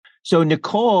So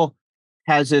Nicole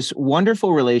has this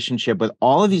wonderful relationship with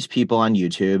all of these people on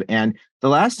YouTube. And the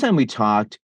last time we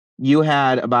talked, you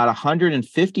had about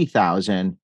 150,000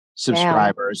 Damn.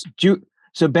 subscribers.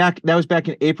 So that was back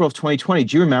in April of 2020.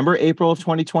 Do you remember April of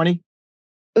 2020?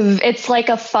 It's like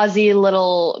a fuzzy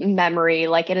little memory.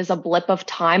 Like it is a blip of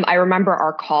time. I remember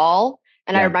our call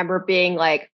and I Yeah. remember being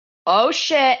like, oh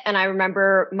shit. And I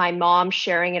remember my mom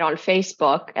sharing it on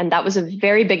Facebook. And that was a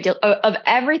very big deal of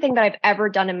everything that I've ever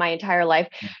done in my entire life.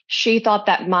 She thought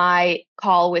that my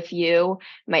call with you,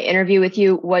 my interview with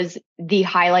you was the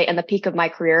highlight and the peak of my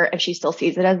career. And she still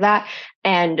sees it as that.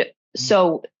 And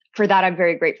so for that, I'm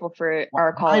very grateful for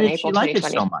our call Why in did she April like it so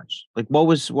 2020. much? Like,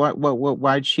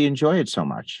 why did she enjoy it so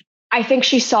much? I think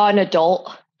she saw an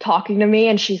adult talking to me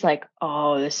and she's like,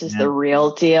 "Oh, this is Yeah. the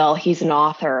real deal. He's an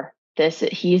author.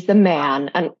 He's the man."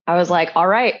 And I was like, "All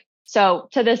right." So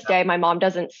to this day, my mom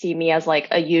doesn't see me as like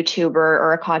a YouTuber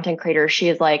or a content creator. She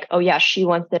is like, "Oh yeah, she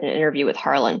once did an interview with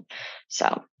Harlan."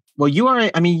 So Well, you're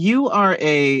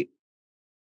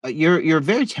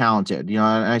very talented, and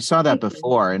I saw that thank you.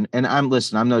 before. And I'm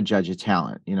no judge of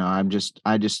talent. I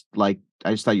just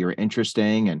thought you were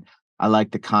interesting, and I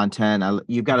like the content.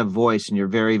 You've got a voice, and you're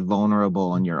very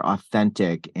vulnerable, and you're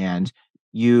authentic, and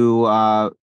you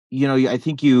I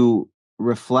think you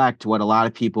reflect what a lot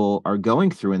of people are going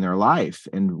through in their life,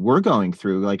 and we're going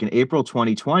through. Like in April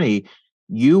 2020,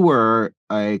 you were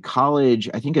a college,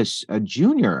 I think a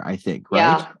junior, I think, right?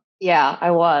 Yeah. Yeah,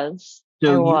 I was. So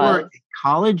I you were was. a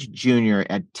college junior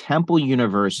at Temple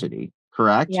University,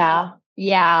 correct? Yeah.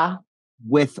 Yeah.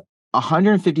 With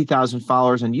 150,000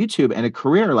 followers on YouTube and a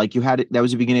career like you had. That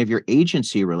was the beginning of your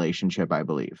agency relationship, I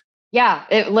believe. Yeah,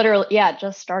 it literally it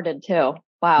just started too. Yeah.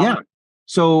 Wow.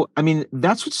 So, I mean,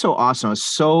 that's what's so awesome. I was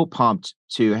so pumped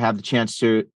to have the chance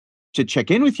to check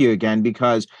in with you again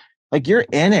because like you're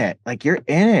in it. Like you're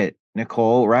in it,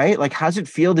 Nicole, right? Like how's it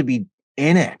feel to be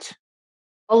in it?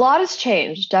 A lot has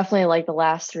changed, definitely like the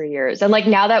last 3 years. And like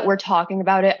now that we're talking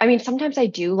about it, I mean, sometimes I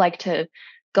do like to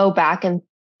go back and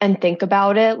think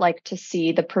about it, like to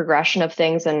see the progression of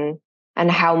things and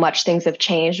how much things have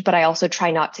changed. But I also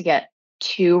try not to get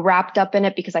too wrapped up in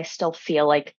it because I still feel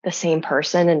like the same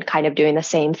person and kind of doing the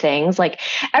same things. Like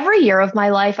every year of my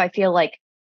life, I feel like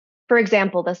for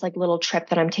example, this like little trip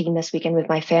that I'm taking this weekend with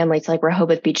my family to like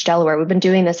Rehoboth Beach, Delaware. We've been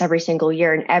doing this every single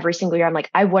year, and every single year I'm like,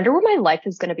 I wonder what my life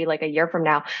is going to be like a year from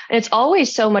now. And it's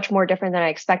always so much more different than I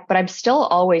expect, but I'm still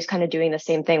always kind of doing the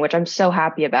same thing, which I'm so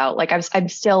happy about. Like I'm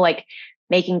still like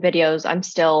making videos. I'm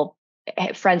still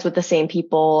friends with the same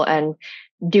people and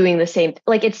doing the same.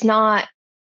 Like it's not.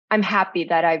 I'm happy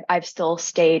that I've still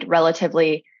stayed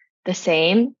relatively the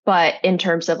same, but in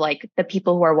terms of like the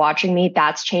people who are watching me,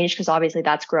 that's changed because obviously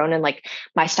that's grown and like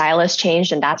my style has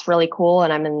changed and that's really cool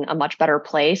and I'm in a much better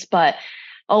place. But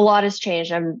a lot has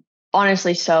changed. I'm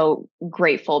honestly so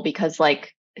grateful because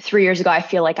like 3 years ago, I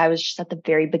feel like I was just at the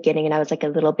very beginning and I was like a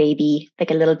little baby,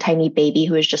 like a little tiny baby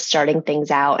who was just starting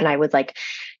things out. And I was like,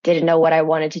 didn't know what I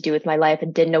wanted to do with my life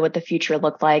and didn't know what the future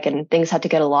looked like. And things had to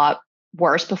get a lot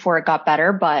worse before it got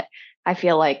better. But I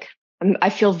feel like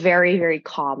I feel very, very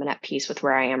calm and at peace with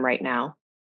where I am right now.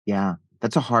 Yeah.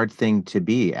 That's a hard thing to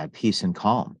be, at peace and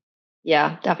calm. Yeah,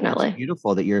 That's definitely.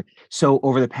 beautiful that you're so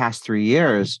over the past 3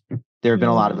 years, there have been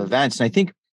a lot of Mm-hmm. events. And I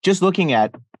think just looking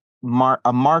at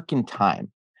a mark in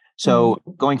time. So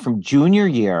Mm-hmm. going from junior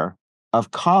year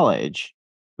of college,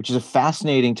 which is a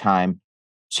fascinating time,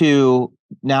 to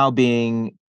now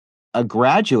being a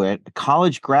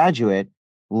college graduate,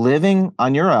 living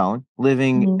on your own,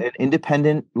 living Mm-hmm. an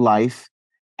independent life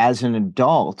as an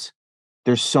adult.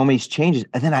 There's so many changes.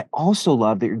 And then I also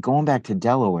love that you're going back to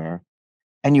Delaware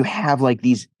and you have like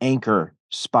these anchor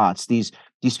spots, these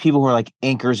people who are like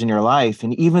anchors in your life.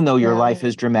 And even though your Yeah. life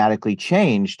has dramatically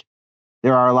changed,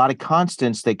 there are a lot of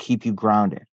constants that keep you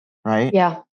grounded, right?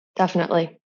 Yeah, definitely.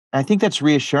 And I think that's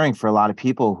reassuring for a lot of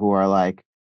people who are like,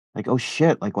 oh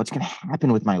shit, like what's gonna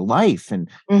happen with my life? And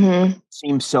Mm-hmm.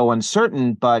 seems so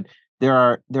uncertain, but there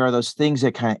are those things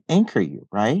that kind of anchor you,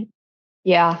 right?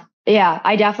 Yeah. Yeah.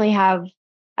 I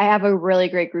have a really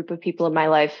great group of people in my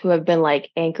life who have been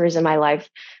like anchors in my life,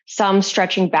 some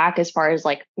stretching back as far as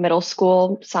like middle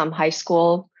school, some high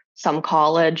school, some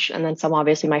college, and then some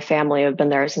obviously my family have been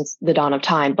there since the dawn of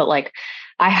time. But like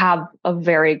I have a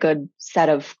very good set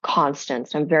of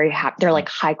constants. I'm very happy. They're like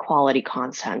high quality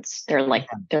constants. They're like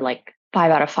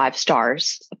 5 out of 5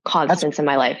 stars of That's constants in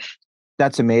my life.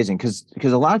 that's amazing because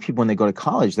a lot of people when they go to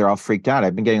college, they're all freaked out.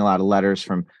 I've been getting a lot of letters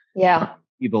from Yeah.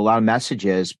 people, a lot of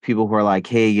messages, people who are like,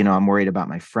 hey, I'm worried about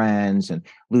my friends and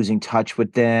losing touch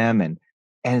with them. And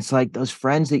it's like those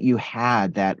friends that you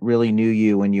had that really knew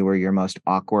you when you were your most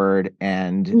awkward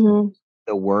and Mhm.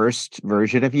 the worst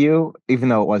version of you, even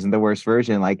though it wasn't the worst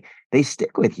version, like they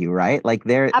stick with you, right? Like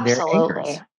they're Absolutely. anchors.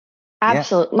 Yeah.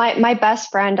 Absolutely. My best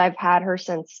friend, I've had her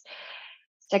since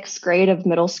sixth grade of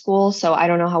middle school. So I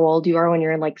don't know how old you are when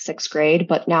you're in like sixth grade,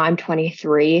 but now I'm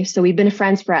 23. So we've been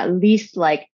friends for at least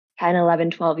like 10, 11,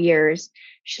 12 years.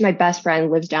 She's my best friend,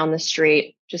 lives down the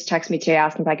street. Just texted me today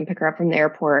asking if I can pick her up from the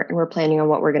airport. And we're planning on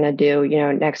what we're going to do,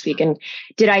 next week. And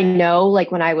did I know,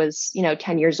 like, when I was,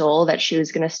 10 years old, that she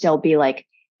was going to still be like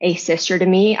a sister to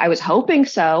me? I was hoping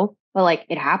so, but like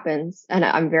it happens. And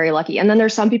I'm very lucky. And then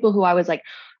there's some people who I was like,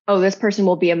 oh, this person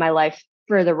will be in my life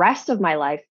for the rest of my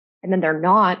life, and then they're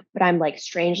not, but I'm like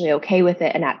strangely okay with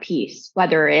it and at peace,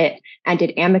 whether it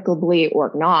ended amicably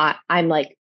or not. I'm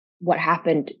like, what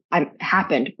happened,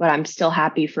 happened, but I'm still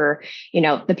happy for,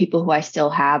 the people who I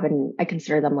still have, and I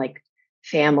consider them like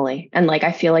family. And like,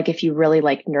 I feel like if you really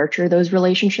like nurture those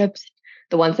relationships,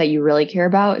 the ones that you really care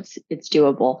about, it's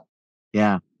doable.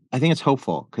 Yeah. I think it's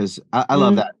hopeful because I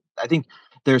love Mm, that. I think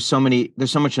there's so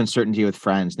much uncertainty with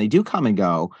friends. They do come and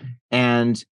go.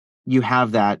 And you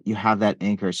have that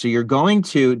anchor. So you're going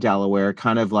to Delaware,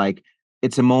 kind of like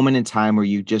it's a moment in time where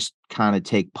you just kind of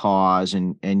take pause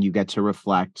and you get to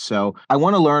reflect. So I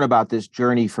want to learn about this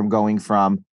journey from going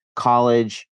from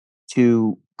college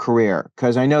to career,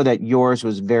 because I know that yours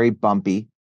was very bumpy.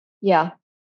 yeah,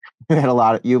 You had a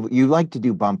lot of you like to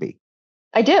do bumpy.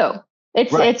 I do.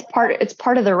 It's Right. it's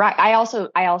part of the ride. I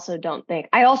also don't think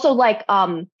I also like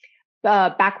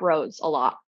back roads a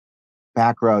lot,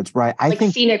 Back roads, right. I like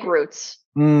think scenic routes.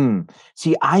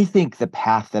 See, I think the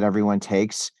path that everyone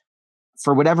takes,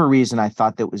 for whatever reason, I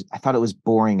thought it was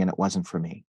boring and it wasn't for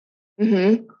me.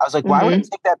 Mm-hmm. I was like, why would I Mm-hmm.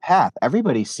 take that path?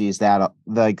 Everybody sees that,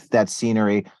 like that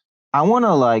scenery. I want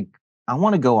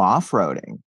to go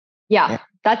off-roading. Yeah, And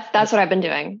that's what I've been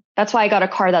doing. That's why I got a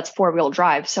car that's four-wheel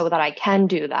drive so that I can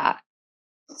do that.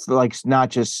 it's like not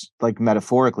just like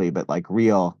metaphorically, but like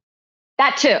real.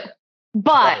 That too.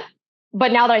 But Right.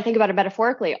 but now that I think about it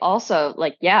metaphorically, also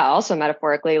like yeah, also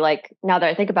metaphorically, like now that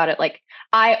I think about it, like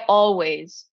I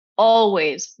always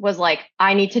was like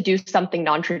I need to do something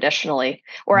non-traditionally,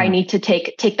 or I Mm, need to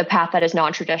take the path that is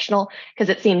non-traditional because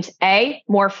it seems A,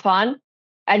 more fun,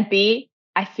 and B,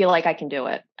 I feel like I can do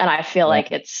it. And I feel yeah,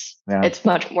 like it's yeah. it's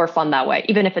much more fun that way,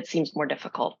 even if it seems more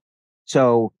difficult.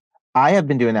 So I have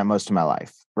been doing that most of my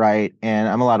life, right? And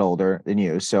I'm a lot older than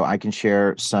you, so I can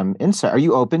share some insight. Are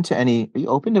you open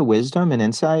to wisdom and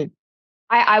insight?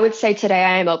 I would say today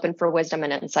I am open for wisdom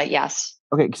and insight. Yes.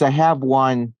 Okay, because I have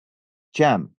one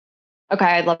gem. Okay,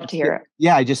 I'd love to Yeah, hear it.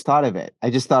 yeah, I just thought of it. I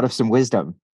just thought of some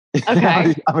wisdom. Okay.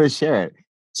 I'm gonna share it.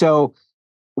 So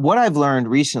what I've learned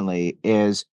recently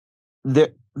is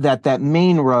that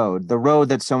main road, the road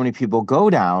that so many people go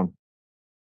down,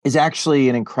 is actually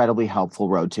an incredibly helpful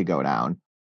road to go down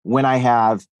when I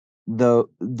have the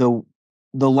the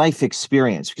the life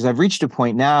experience, because I've reached a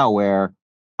point now where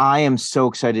I am so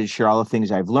excited to share all the things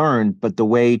I've learned, but the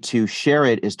way to share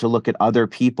it is to look at other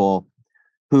people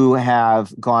who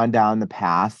have gone down the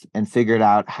path and figured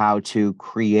out how to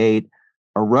create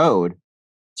a road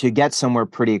to get somewhere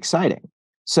pretty exciting.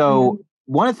 So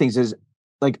Hmm. one of the things is,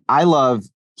 like, I love,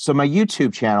 so my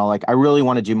YouTube channel, like I really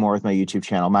want to do more with my YouTube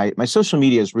channel. My social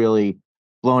media has really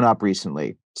blown up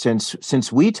recently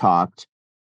since we talked.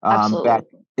 That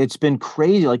Absolutely. it's been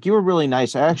crazy. Like, you were really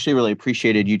nice. I actually really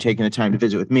appreciated you taking the time to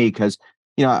visit with me because,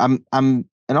 I'm an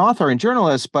author and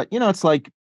journalist, but it's like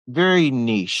very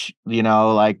niche.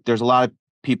 Like there's a lot of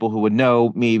people who would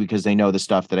know me because they know the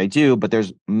stuff that I do, but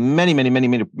there's many, many, many,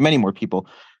 many, many more people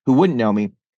who wouldn't know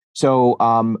me. So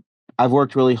I've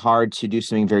worked really hard to do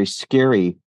something very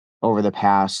scary over the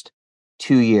past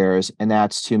 2 years, and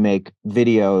that's to make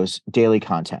videos, daily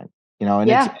content. And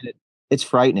Yeah. it's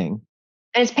frightening.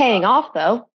 And it's paying off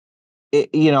though. It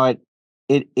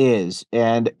is,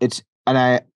 and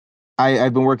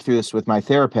I've been working through this with my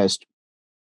therapist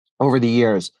over the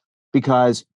years,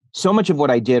 because so much of what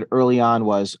I did early on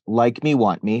was like me,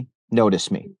 want me,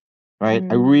 notice me, right?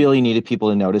 I Hmm. really needed people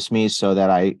to notice me so that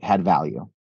I had value,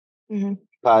 Hmm.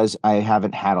 because I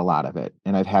haven't had a lot of it,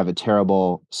 and I have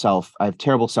terrible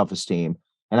self-esteem,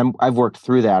 and I've worked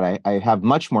through that. I have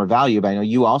much more value, but I know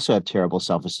you also have terrible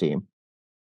self-esteem,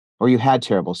 or you had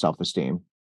terrible self-esteem.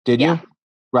 Did Yeah. you?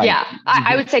 Right. Yeah.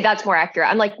 I would say that's more accurate.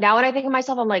 I'm like, now when I think of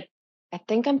myself, I'm like, I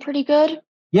think I'm pretty good.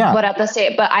 Yeah. But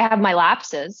I have my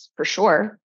lapses for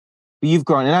sure. You've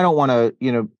grown, and I don't want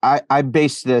to, I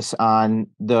base this on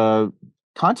the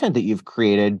content that you've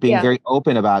created, being Yeah. very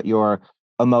open about your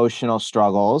emotional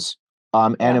struggles,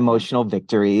 and Yeah. emotional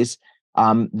victories,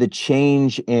 the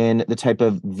change in the type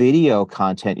of video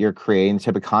content you're creating, the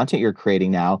type of content you're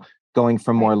creating now, going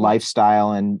from Right. more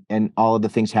lifestyle and all of the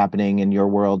things happening in your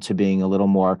world to being a little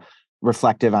more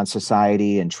reflective on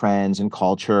society and trends and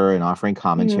culture and offering Mhm.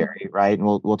 commentary, right? And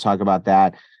we'll talk about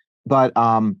that. But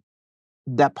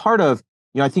that part of,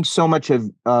 I think so much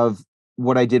of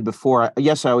what I did before,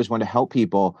 yes, I always wanted to help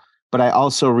people, but I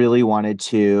also really wanted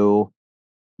to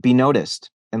be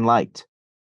noticed and liked.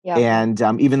 Yeah.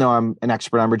 And even though I'm an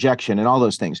expert on rejection and all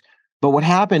those things, but what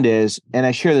happened is, and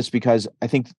I share this because I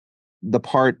think the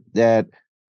part that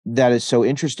is so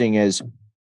interesting is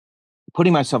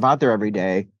putting myself out there every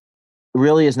day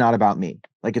really is not about me.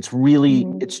 Like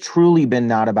Mhm. it's truly been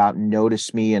not about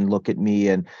notice me and look at me.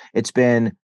 And it's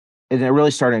been, and it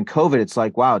really started in COVID. It's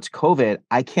like, wow, it's COVID.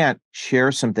 I can't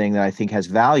share something that I think has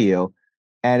value.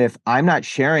 And if I'm not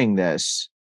sharing this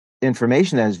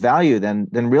information that has value, then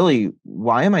really,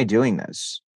 why am I doing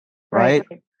this? Right.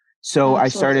 Right. So I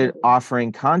started Absolutely.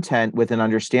 offering content with an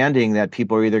understanding that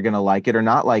people are either going to like it or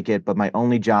not like it, but my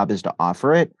only job is to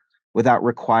offer it without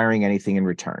requiring anything in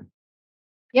return.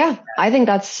 Yeah, I think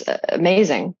that's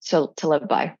amazing to live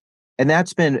by. And that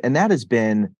has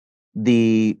been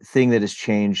the thing that has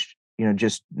changed,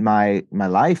 just my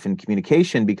life and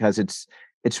communication, because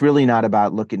it's really not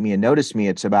about look at me and notice me.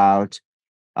 It's about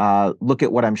look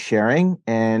at what I'm sharing,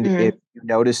 and if Mhm. you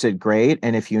notice it, great,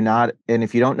 and if you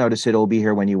don't notice it, it'll be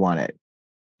here when you want it.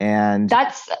 And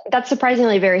That's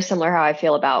surprisingly very similar how I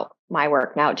feel about my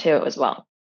work now too, as well.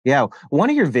 yeah, one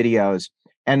of your videos,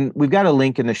 and we've got a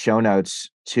link in the show notes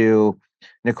to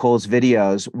Nicole's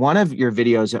videos. One of your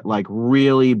videos that like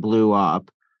really blew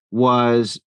up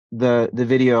was the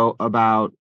video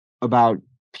about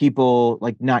people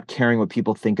like not caring what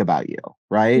people think about you,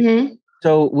 right? Mhm.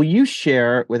 So will you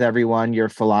share with everyone your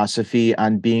philosophy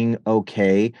on being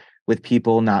okay with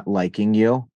people not liking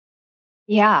you?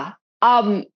 Yeah.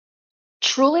 Um,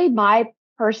 Truly, my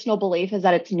personal belief is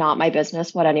that it's not my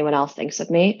business what anyone else thinks of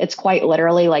me. It's quite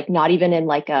literally like not even in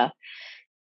like a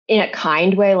in a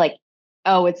kind way, like,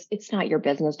 oh, it's not your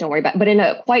business, don't worry about it. But in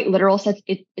a quite literal sense,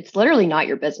 it's literally not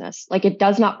your business. Like it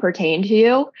does not pertain to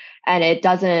you, and it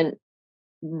doesn't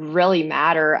really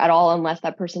matter at all unless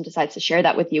that person decides to share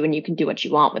that with you, and you can do what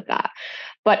you want with that.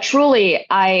 But truly,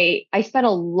 I spent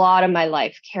a lot of my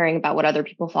life caring about what other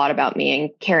people thought about me and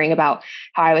caring about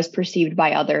how I was perceived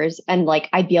by others. And like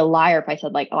I'd be a liar if I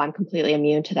said like, oh, I'm completely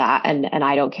immune to that and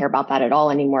I don't care about that at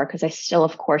all anymore, because I still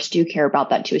of course do care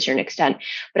about that to a certain extent.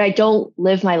 But I don't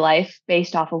live my life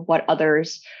based off of what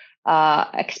others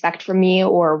expect from me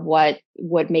or what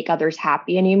would make others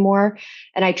happy anymore.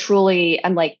 And I truly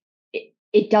am like,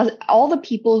 it does, all the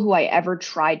people who I ever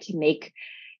tried to make,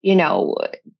 you know,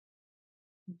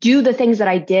 do the things that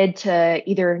I did to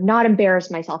either not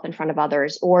embarrass myself in front of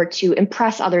others or to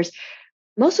impress others,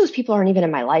 most of those people aren't even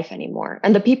in my life anymore.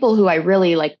 And the people who I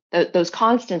really like, those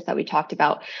constants that we talked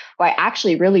about, who I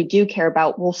actually really do care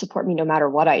about, will support me no matter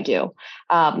what I do,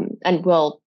 and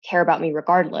will care about me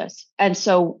regardless. And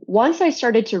so once I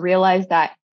started to realize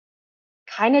that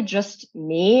kind of just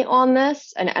me on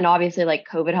this, and obviously like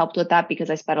COVID helped with that because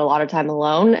I spent a lot of time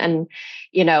alone and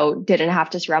didn't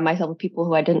have to surround myself with people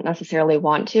who I didn't necessarily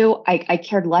want to. I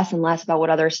cared less and less about what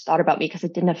others thought about me because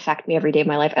it didn't affect me every day of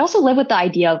my life. I also live with the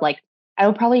idea of like I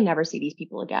will probably never see these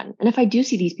people again, and if I do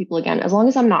see these people again, as long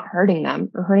as I'm not hurting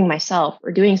them or hurting myself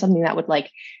or doing something that would like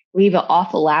leave an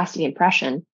awful lasting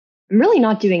impression, I'm really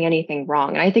not doing anything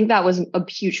wrong. And I think that was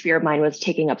a huge fear of mine, was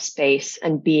taking up space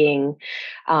and being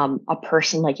a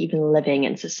person, like even living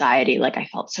in society. Like I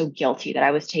felt so guilty that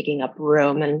I was taking up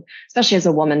room. And especially as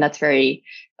a woman, that's very,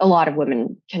 a lot of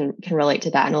women can relate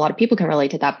to that. And a lot of people can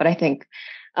relate to that. But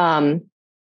um,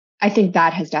 I think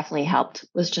that has definitely helped,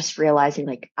 was just realizing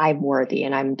like I'm worthy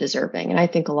and I'm deserving. And I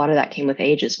think a lot of that came with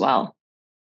age as well.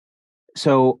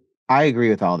 So I agree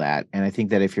with all that. And I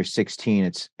think that if you're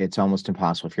 16, it's almost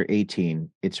impossible. If you're 18,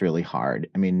 it's really hard.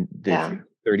 I mean, if Yeah. you're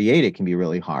 38, it can be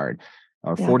really hard,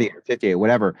 or Yeah. 40 or 58,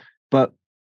 whatever. But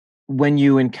when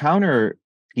you encounter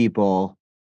people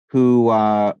who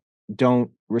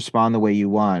don't respond the way you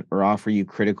want or offer you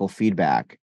critical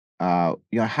feedback, how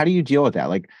do you deal with that?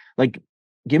 Like,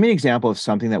 give me an example of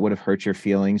something that would have hurt your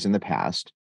feelings in the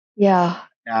past, Yeah.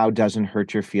 now doesn't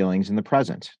hurt your feelings in the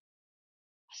present.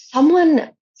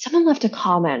 Someone left a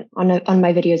comment on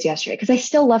my videos yesterday, because I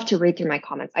still love to read through my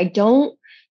comments. I don't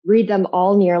read them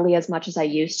all nearly as much as I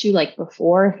used to. Like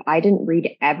before, if I didn't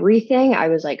read everything, I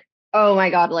was like, oh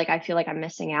my God, like I feel like I'm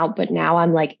missing out. But now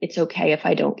I'm like, it's okay if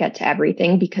I don't get to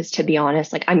everything, because to be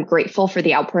honest, like I'm grateful for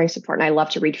the outpouring support and I love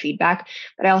to read feedback,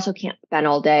 but I also can't spend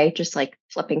all day just like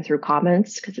flipping through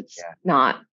comments because it's Yeah.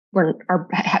 not our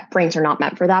brains are not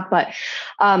meant for that. But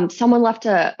someone left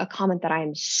a comment that I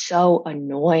am so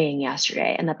annoying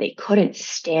yesterday and that they couldn't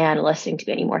stand listening to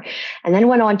me anymore. And then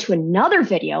went on to another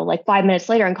video like 5 minutes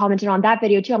later and commented on that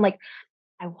video too. I'm like,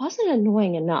 I wasn't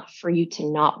annoying enough for you to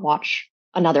not watch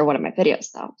another one of my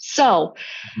videos though. So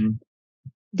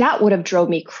that would have drove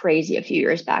me crazy a few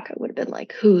years back. I would have been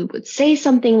like, who would say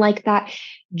something like that?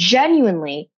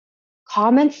 Genuinely,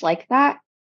 comments like that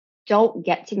don't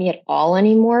get to me at all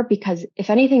anymore, because if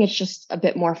anything, it's just a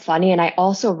bit more funny. And I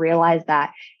also realize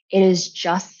that it is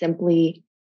just simply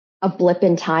a blip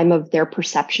in time of their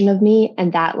perception of me.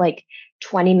 And that like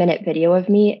 20-minute video of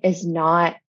me is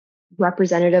not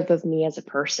representative of me as a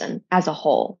person as a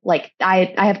whole. Like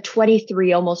I have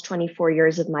 23, almost 24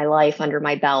 years of my life under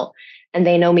my belt, and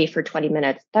they know me for 20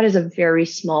 minutes. That is a very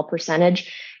small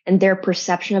percentage. And their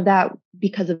perception of that,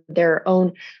 because of their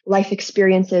own life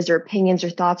experiences or opinions or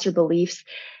thoughts or beliefs,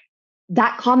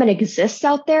 that comment exists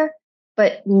out there,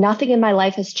 but nothing in my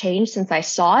life has changed since I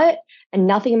saw it. And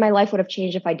nothing in my life would have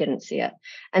changed if I didn't see it.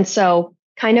 And so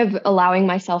kind of allowing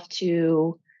myself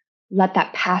to let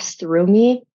that pass through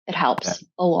me, it helps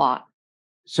a lot.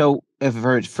 So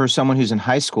if for someone who's in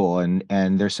high school and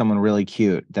there's someone really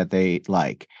cute that they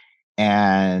like,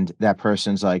 and that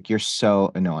person's like, you're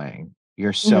so annoying.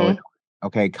 You're so annoying.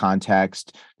 Okay,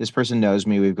 context. This person knows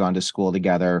me. We've gone to school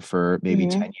together for maybe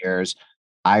 10 years.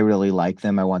 I really like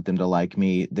them. I want them to like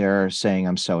me. They're saying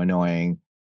I'm so annoying.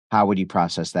 How would you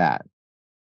process that?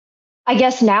 I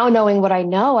guess now knowing what I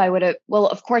know, I would have, well,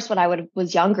 of course, when I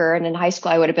was younger and in high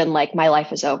school, I would have been like, my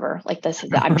life is over. Like this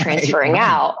is, I'm transferring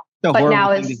out. It's a But horrible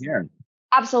now thing to is hear.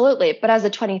 absolutely. But as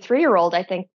a 23-year-old, I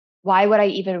think, why would I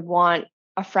even want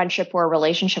a friendship or a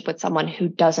relationship with someone who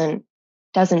doesn't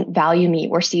value me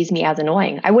or sees me as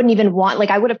annoying? I wouldn't even want, like,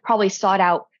 I would have probably sought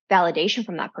out validation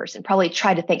from that person, probably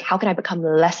tried to think, how can I become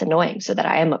less annoying so that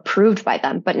I am approved by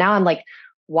them? But now I'm like,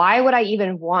 why would I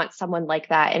even want someone like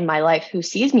that in my life who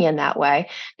sees me in that way?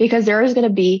 Because there is going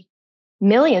to be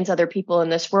millions other people in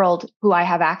this world who I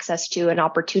have access to an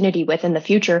opportunity with in the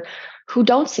future who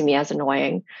don't see me as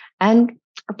annoying and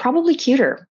are probably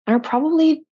cuter and are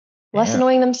probably less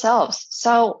annoying themselves.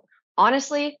 So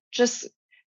honestly, just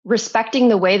respecting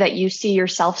the way that you see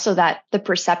yourself so that the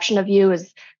perception of you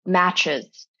is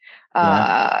matches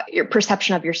your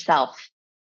perception of yourself.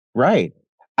 Right.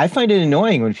 I find it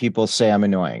annoying when people say I'm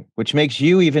annoying, which makes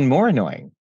you even more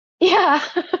annoying. Yeah.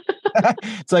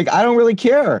 It's like, I don't really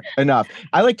care enough.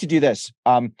 I like to do this.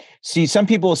 See, some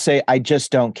people will say, I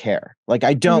just don't care. Like,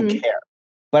 I don't care.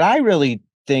 But I really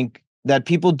think that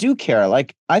people do care.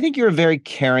 Like, I think you're a very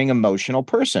caring, emotional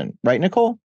person, right,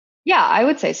 Nicole? Yeah, I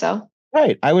would say so.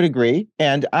 Right. I would agree.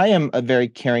 And I am a very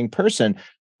caring person.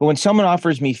 But when someone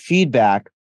offers me feedback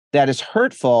that is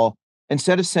hurtful,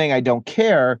 instead of saying I don't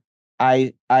care,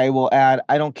 I will add,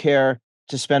 I don't care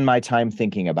to spend my time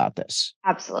thinking about this.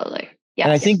 Absolutely. And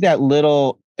I Yes. think that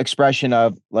little expression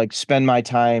of like spend my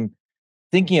time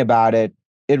thinking about it,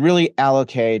 it really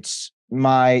allocates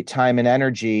my time and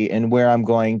energy and where I'm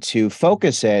going to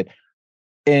focus it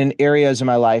in areas of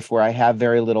my life where I have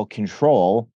very little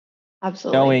control,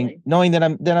 Absolutely. knowing that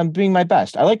I'm doing my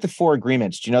best. I like the Four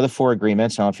Agreements. Do you know the Four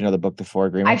Agreements? I don't know if you know the book, The Four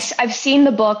Agreements. I've seen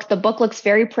the book. The book looks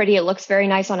very pretty. It looks very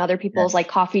nice on other Yeah. people's like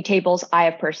coffee tables. I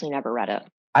have personally never read it.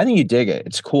 I think you dig it.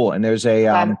 It's cool. And there's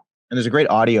a great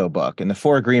audio book. And the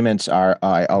Four Agreements are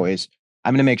I'm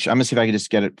gonna make sure, I'm gonna see if I can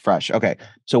just get it fresh. Okay.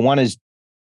 So one is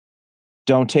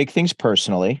don't take things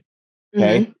personally.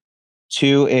 Okay.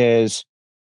 Two is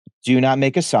do not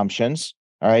make assumptions.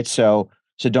 All right. So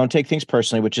don't take things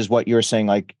personally, which is what you're saying.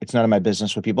 Like, it's none of my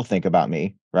business what people think about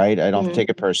me. Right. I don't have to take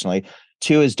it personally.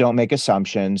 Two is don't make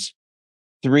assumptions.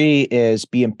 Three is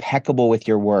be impeccable with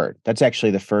your word. That's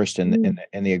actually the first in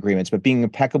the agreements. But being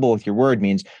impeccable with your word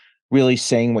means really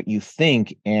saying what you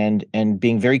think and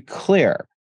being very clear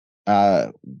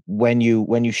when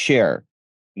you share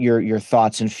your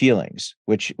thoughts and feelings,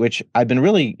 which I've been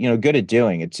really good at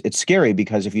doing. It's scary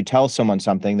because if you tell someone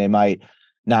something, they might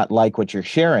not like what you're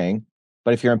sharing.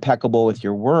 But if you're impeccable with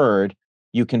your word,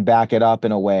 you can back it up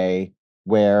in a way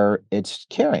where it's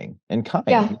caring and kind.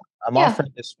 Yeah. I'm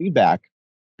offering this feedback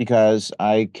because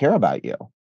I care about you.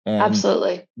 And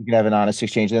Absolutely. you can have an honest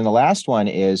exchange. And then the last one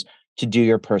is to do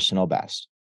your personal best.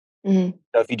 So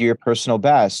if you do your personal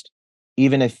best,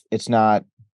 even if it's not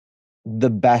the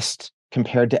best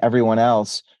compared to everyone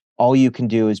else, all you can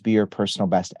do is be your personal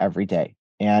best every day.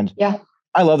 And Yeah.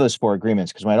 I love those four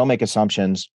agreements because when I don't make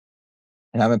assumptions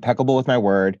and I'm impeccable with my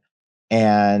word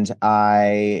and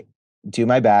I do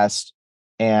my best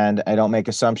and I don't make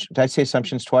assumptions. Did I say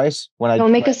assumptions twice?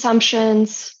 Don't make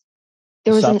assumptions.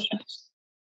 There was an Assumptions.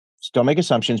 don't make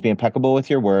assumptions, be impeccable with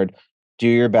your word, do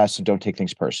your best, and don't take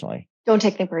things personally. Don't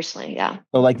take them personally. Yeah.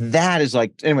 So like that is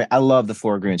like, anyway, I love the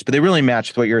four agreements, but they really match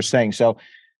with what you're saying. So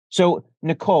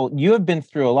Nicole, you have been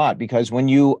through a lot, because when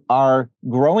you are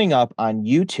growing up on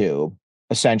YouTube,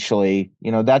 essentially,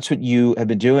 that's what you have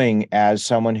been doing as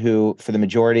someone who, for the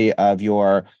majority of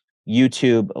your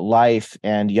YouTube life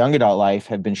and young adult life,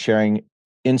 have been sharing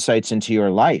insights into your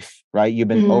life, right? You've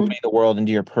been Mm-hmm. opening the world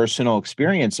into your personal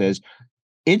experiences.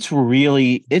 It's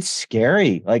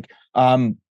scary. Like,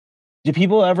 do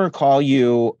people ever call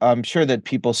you? I'm sure that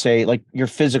people say like your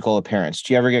physical appearance.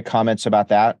 Do you ever get comments about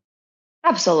that?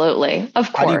 Absolutely. Of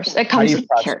How do you course. It how do comes you with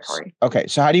process? territory. Okay,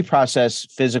 so how do you process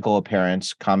physical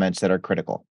appearance comments that are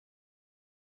critical?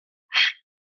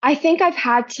 I think I've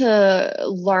had to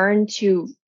learn to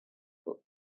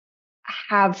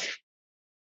have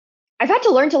I've had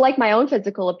to learn to like my own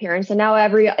physical appearance. And now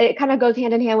it kind of goes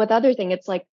hand in hand with other thing. It's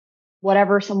like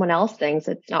whatever someone else thinks,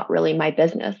 it's not really my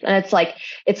business. And it's like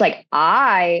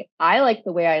I like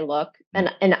the way I look. And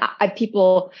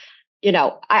people,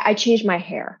 I changed my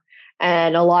hair.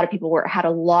 And a lot of people had a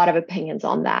lot of opinions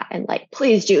on that and like,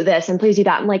 please do this and please do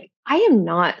that. I'm like, I am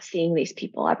not seeing these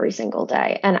people every single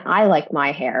day. And I like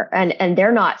my hair. And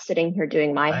they're not sitting here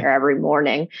doing my Right. hair every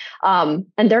morning. And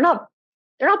they're not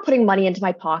putting money into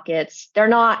my pockets. They're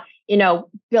not,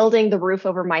 building the roof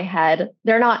over my head.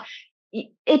 They're not,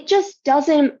 it just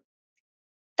doesn't,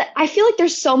 I feel like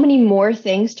there's so many more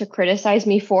things to criticize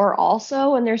me for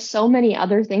also. And there's so many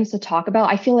other things to talk about.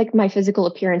 I feel like my physical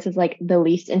appearance is like the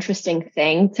least interesting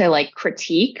thing to like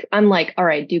critique. I'm like, all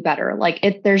right, do better.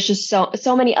 Like there's just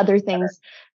so many other things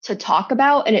to talk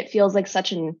about. And it feels like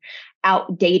such an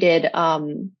outdated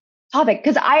topic.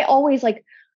 Cause I always like,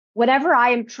 whenever I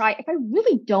am trying, if I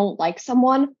really don't like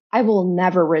someone, I will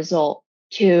never resort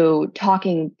to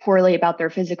talking poorly about their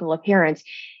physical appearance.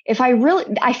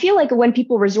 I feel like when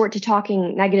people resort to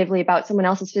talking negatively about someone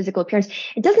else's physical appearance,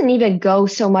 it doesn't even go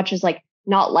so much as like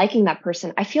not liking that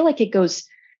person. I feel like it goes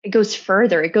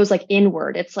further. It goes like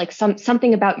inward. It's like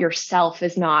something about yourself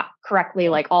is not correctly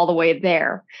like all the way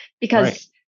there Right. because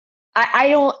I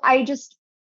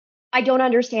don't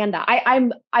understand that.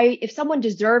 If someone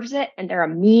deserves it and they're a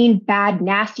mean, bad,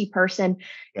 nasty person,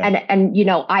 Yeah.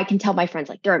 and I can tell my friends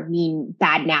like they're a mean,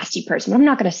 bad, nasty person. But I'm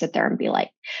not going to sit there and be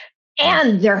like, Yeah.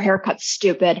 and their haircut's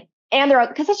stupid, and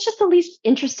because that's just the least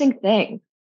interesting thing.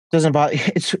 Doesn't bother.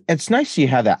 It's nice you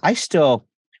have that. I still,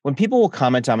 when people will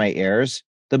comment on my ears,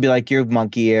 they'll be like, "You have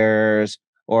monkey ears,"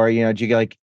 or do you get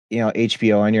like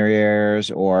HBO on your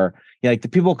ears, or like the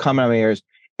people comment on my ears,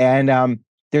 and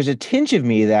there's a tinge of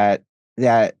me that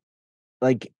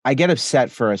like I get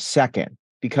upset for a second,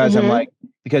 because I'm Mm-hmm. like,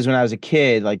 because when I was a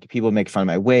kid, like people make fun of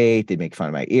my weight, they make fun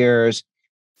of my ears,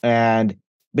 and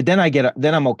but then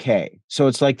I'm okay. So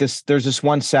it's like there's this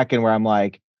 1 second where I'm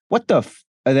like, what the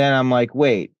and then I'm like,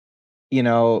 wait,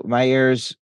 my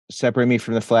ears separate me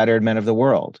from the flat-eared men of the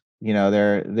world.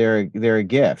 They're a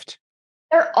gift.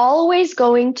 They're always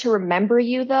going to remember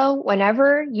you though,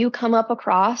 whenever you come up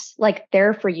across like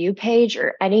their For You page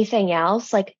or anything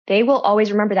else, like they will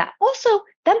always remember that. Also,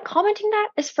 them commenting that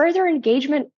is further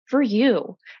engagement for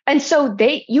you. And so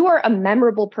you are a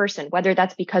memorable person, whether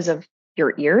that's because of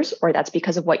your ears or that's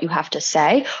because of what you have to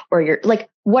say or your like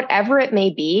whatever it may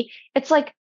be. It's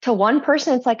like to one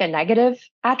person, it's like a negative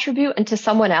attribute, and to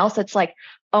someone else, it's like,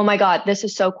 oh my God, this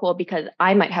is so cool because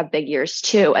I might have big ears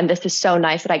too. And this is so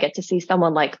nice that I get to see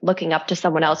someone like looking up to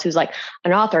someone else who's like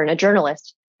an author and a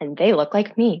journalist and they look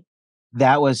like me.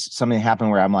 That was something that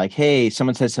happened where I'm like, hey,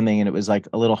 someone said something and it was like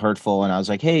a little hurtful. And I was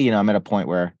like, hey, I'm at a point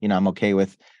where, I'm okay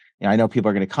with, I know people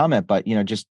are going to comment, but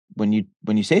just when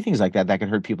you say things like that, that could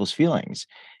hurt people's feelings.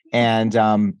 And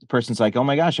the person's like, oh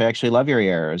my gosh, I actually love your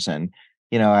ears. And,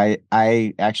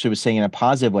 I actually was saying in a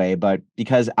positive way, but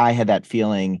because I had that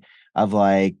feeling of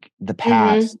like the Mm-hmm.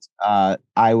 past,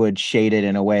 I would shade it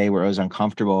in a way where it was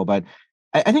uncomfortable. But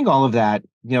I think all of that,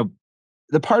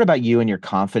 the part about you and your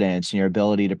confidence and your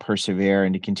ability to persevere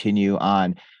and to continue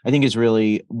on, I think is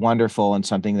really wonderful, and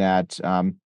something that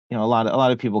a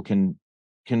lot of people can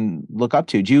look up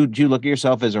to. Do you look at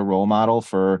yourself as a role model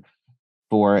for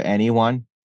anyone?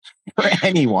 For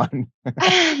anyone?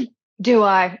 Do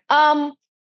I?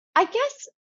 I guess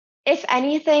if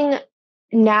anything,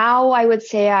 now I would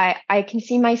say I can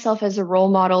see myself as a role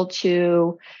model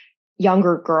to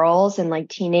younger girls and like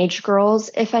teenage girls,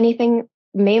 if anything,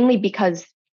 mainly because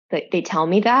they tell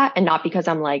me that and not because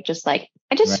I'm like, just like,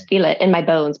 I Right. just feel it in my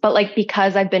bones, but like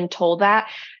because I've been told that,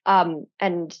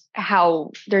 and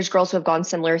how there's girls who have gone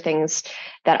similar things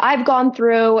that I've gone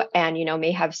through and,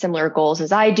 may have similar goals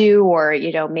as I do, or,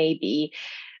 maybe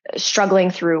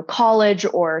struggling through college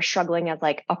or struggling as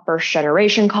like a first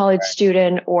generation college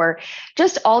student, or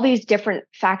just all these different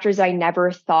factors I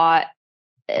never thought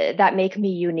that make me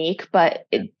unique, but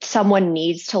someone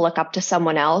needs to look up to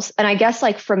someone else. And I guess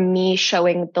like from me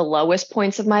showing the lowest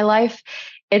points of my life,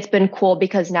 it's been cool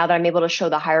because now that I'm able to show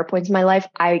the higher points of my life,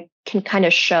 I can kind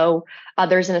of show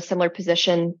others in a similar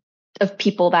position of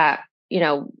people that,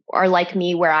 are like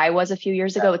me where I was a few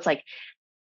years ago. It's like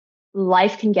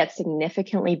life can get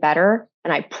significantly better.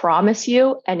 And I promise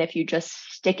you, and if you just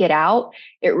stick it out,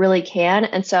 it really can.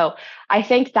 And so I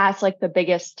think that's like the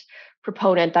biggest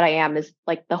proponent that I am, is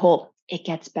like the whole it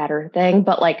gets better thing,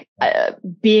 but like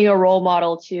being a role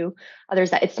model to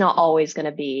others that it's not always going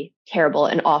to be terrible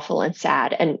and awful and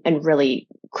sad and really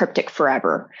cryptic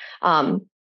forever.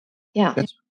 Yeah.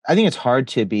 I think it's hard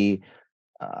to be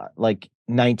like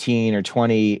 19 or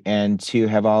 20 and to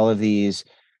have all of these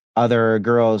other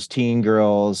girls, teen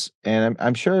girls, and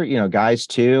I'm sure, guys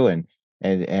too,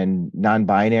 and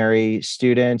non-binary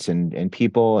students and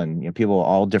people, and people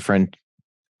all different,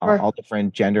 all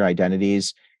different gender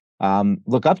identities,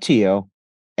 look up to you,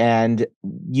 and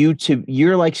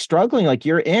you're like struggling, like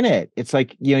you're in it. It's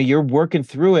like, you're working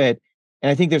through it. And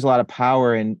I think there's a lot of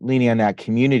power in leaning on that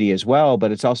community as well,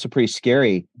 but it's also pretty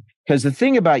scary. Because the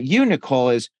thing about you, Nicole,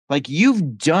 is like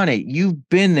you've done it. You've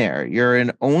been there. You're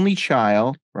an only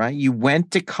child, right? You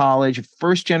went to college,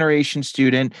 first generation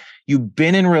student. You've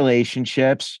been in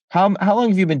relationships. How long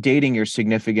have you been dating your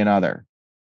significant other?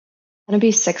 It's gonna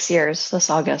be 6 years this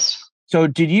August. So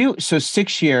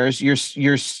 6 years,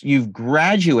 you've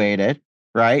graduated,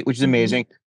 right? Which is amazing.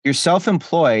 You're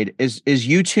self-employed. Is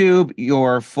YouTube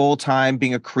your full-time,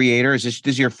 being a creator? This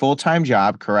is your full-time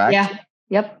job, correct? Yeah.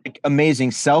 Yep.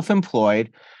 Amazing.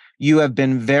 Self-employed. You have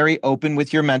been very open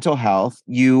with your mental health.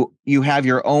 You have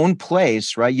your own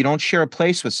place, right? You don't share a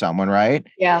place with someone, right?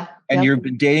 Yeah. And you've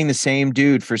been dating the same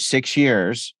dude for 6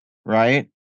 years, right?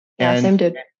 Yeah, same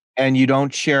dude. And you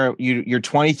don't share, you're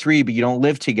 23, but you don't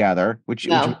live together, which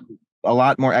is a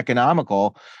lot more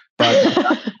economical. But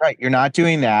right, you're not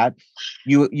doing that.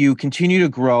 You continue to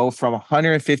grow from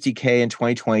 150K in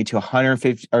 2020 to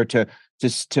 150, or to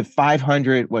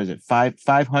 500, what is it?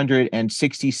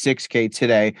 566K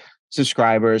today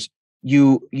subscribers.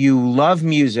 You love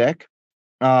music.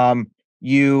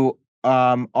 You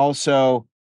also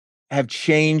have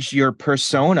changed your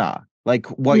persona, like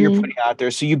what you're putting out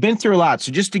there. So you've been through a lot.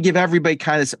 So just to give everybody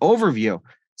kind of this overview,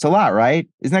 it's a lot, right?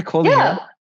 Isn't that cool to hear?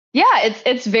 Yeah,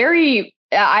 it's very,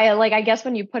 I guess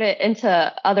when you put it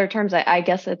into other terms, I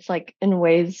guess it's like in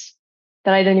ways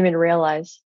that I didn't even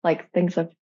realize, like things have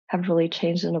really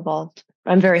changed and evolved.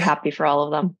 I'm very happy for all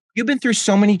of them. You've been through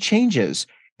so many changes,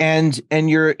 and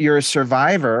you're a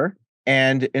survivor,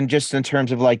 and just in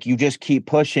terms of like, you just keep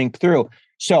pushing through.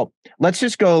 So let's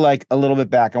just go like a little bit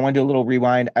back. I want to do a little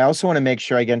rewind. I also want to make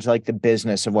sure I get into like the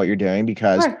business of what you're doing,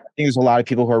 because I think there's a lot of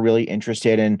people who are really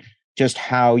interested in just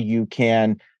how you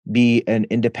can be an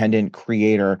independent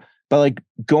creator. But like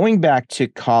going back to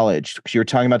college, because you were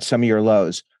talking about some of your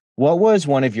lows, what was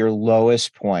one of your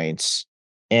lowest points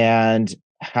and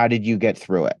how did you get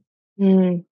through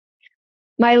it?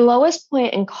 My lowest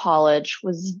point in college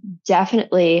was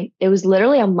it was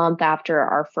literally a month after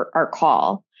our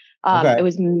call. It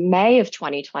was May of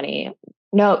 2020.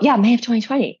 No, yeah, May of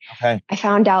 2020. Okay. I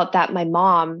found out that my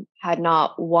mom had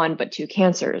not one, but two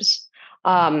cancers.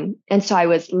 And so I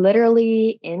was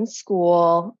literally in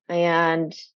school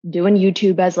and doing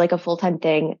YouTube as like a full-time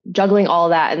thing, juggling all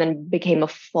that, and then became a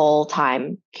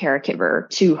full-time caregiver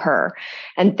to her.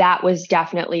 And that was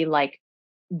definitely like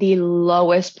the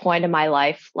lowest point in my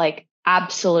life, like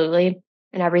absolutely.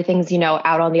 And everything's,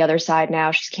 out on the other side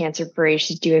now. She's cancer-free.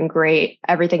 She's doing great.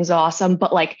 Everything's awesome.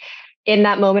 But like in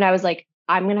that moment, I was like,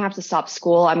 I'm going to have to stop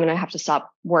school. I'm going to have to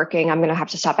stop working. I'm going to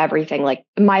have to stop everything. Like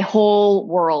my whole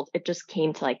world, it just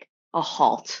came to like a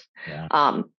halt.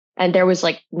 Yeah. And there was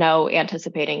like no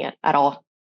anticipating it at all.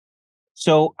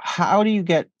 So how do you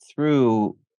get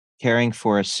through caring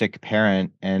for a sick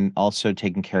parent and also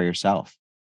taking care of yourself?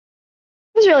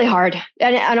 It was really hard.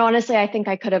 And honestly, I think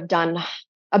I could have done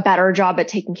a better job at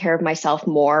taking care of myself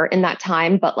more in that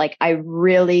time. But like, I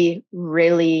really,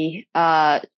 really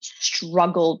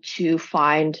struggled to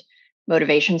find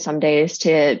motivation some days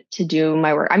to do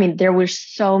my work. I mean, there were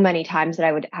so many times that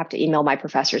I would have to email my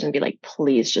professors and be like,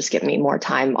 please just give me more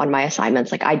time on my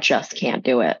assignments. Like, I just can't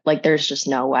do it. Like, there's just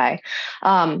no way.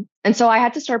 And so I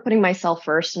had to start putting myself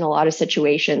first in a lot of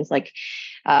situations. Like,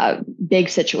 big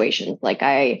situations. Like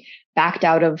I backed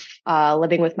out of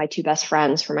living with my two best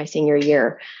friends for my senior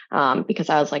year because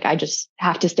I was like, I just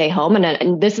have to stay home.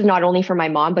 And this is not only for my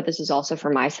mom, but this is also for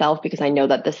myself because I know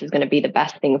that this is going to be the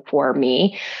best thing for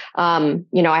me. I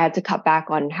had to cut back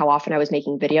on how often I was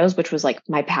making videos, which was like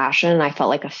my passion. And I felt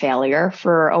like a failure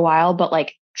for a while, but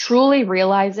like truly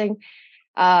realizing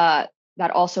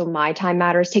that also my time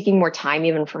matters, taking more time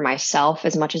even for myself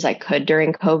as much as I could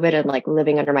during COVID and like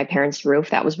living under my parents' roof.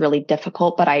 That was really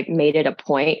difficult, but I made it a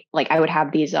point. Like I would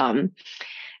have these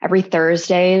every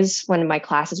Thursdays when my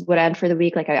classes would end for the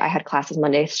week. Like I had classes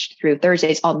Mondays through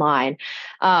Thursdays online.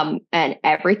 And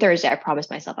every Thursday I promised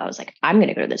myself, I was like, I'm going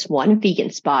to go to this one vegan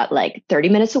spot, like 30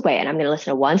 minutes away. And I'm going to listen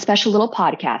to one special little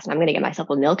podcast. And I'm going to get myself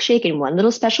a milkshake and one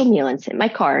little special meal and sit in my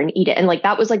car and eat it. And like,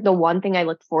 that was like the one thing I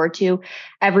looked forward to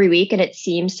every week. And it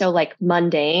seemed so like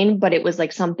mundane, but it was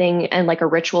like something and like a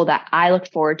ritual that I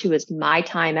looked forward to as my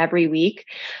time every week.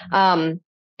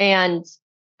 And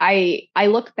I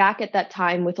look back at that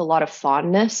time with a lot of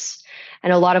fondness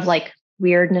and a lot of like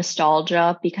weird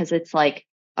nostalgia because it's like,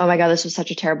 oh my God, this was such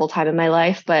a terrible time in my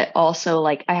life. But also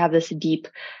like I have this deep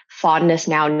fondness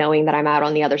now knowing that I'm out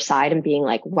on the other side and being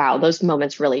like, wow, those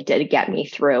moments really did get me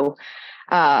through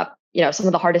some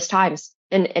of the hardest times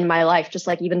in my life, just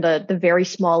like even the very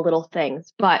small little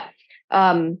things. But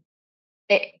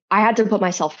I had to put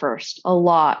myself first a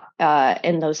lot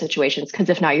in those situations because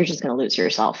if not, you're just going to lose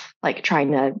yourself, like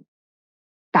trying to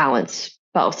balance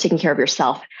both taking care of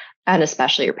yourself and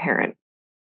especially your parent.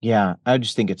 Yeah, I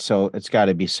just think it's got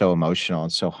to be so emotional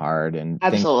and so hard. And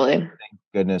Absolutely. thank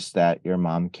goodness that your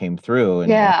mom came through,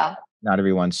 and Yeah. not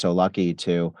everyone's so lucky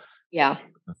to Yeah.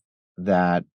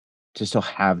 that to still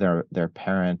have their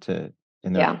parent in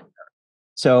their. Yeah.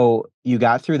 So you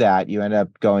got through that. You ended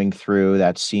up going through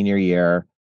that senior year,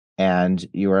 and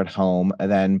you were at home.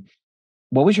 And then,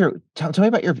 what was tell me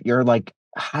about your like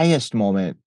highest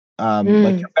moment,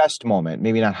 like your best moment,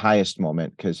 maybe not highest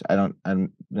moment because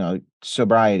I'm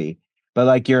sobriety, but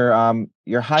like your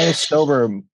highest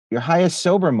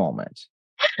sober moment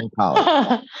in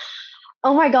college.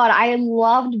 Oh my God, I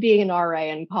loved being an RA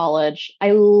in college.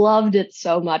 I loved it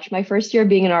so much. My first year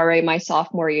being an RA, my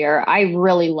sophomore year, I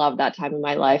really loved that time in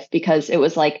my life because it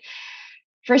was like,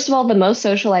 first of all, the most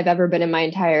social I've ever been in my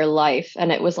entire life.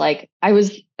 And it was like, I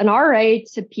was an RA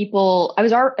to people, I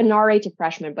was an RA to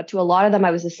freshmen, but to a lot of them, I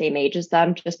was the same age as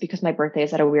them just because my birthday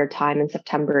is at a weird time in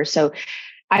September. So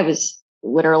I was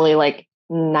literally like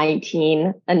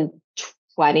 19 and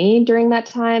 20 during that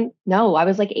time. No, I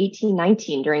was like 18,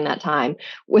 19 during that time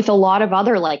with a lot of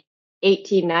other like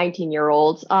 18,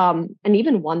 19-year-olds, and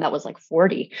even one that was like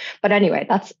 40. But anyway,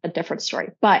 that's a different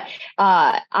story. But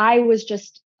I was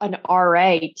just an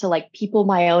RA to like people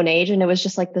my own age. And it was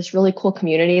just like this really cool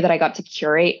community that I got to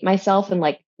curate myself. And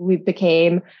like we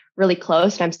became really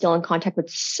close and I'm still in contact with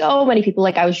so many people.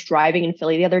 Like I was driving in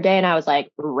Philly the other day and I was like,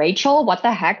 Rachel, what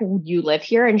the heck? You live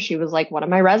here? And she was like one of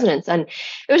my residents. And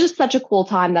it was just such a cool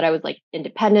time that I was like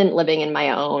independent, living in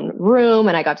my own room.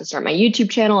 And I got to start my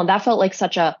YouTube channel. And that felt like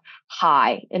such a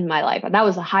high in my life. And that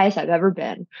was the highest I've ever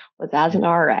been was as an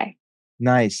RA.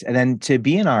 Nice. And then to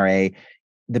be an RA,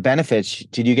 the benefits,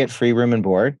 did you get free room and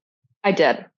board? I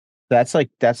did. That's like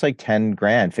 10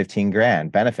 grand, 15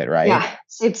 grand benefit, right? Yeah,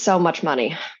 saved so much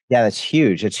money. Yeah, that's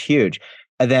huge. It's huge.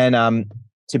 And then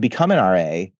to become an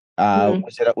RA,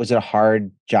 was it a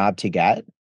hard job to get?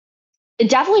 It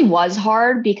definitely was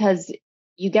hard because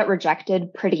you get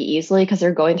rejected pretty easily because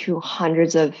they're going through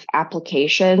hundreds of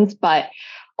applications. But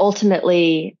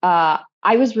ultimately,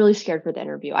 I was really scared for the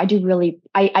interview.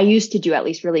 I used to do at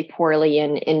least really poorly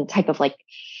in type of like,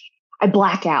 I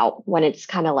black out when it's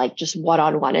kind of like just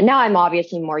one-on-one. And now I'm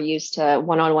obviously more used to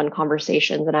one-on-one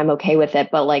conversations and I'm okay with it.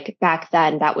 But like back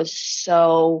then, that was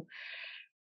so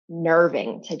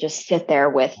nerving to just sit there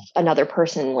with another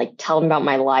person, like tell them about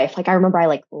my life. Like I remember I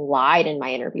like lied in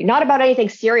my interview, not about anything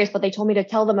serious, but they told me to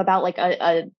tell them about like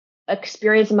a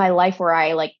experience in my life where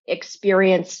I like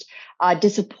experienced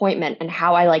disappointment and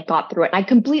how I like got through it. And I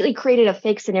completely created a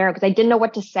fake scenario because I didn't know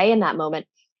what to say in that moment.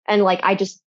 And like I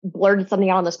just blurted something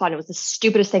out on the spot. And it was the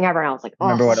stupidest thing ever. And I was like, oh,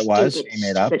 Remember what it was? stupid, You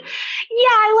made up? stupid. Yeah,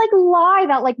 I like lie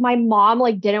that like my mom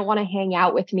like didn't want to hang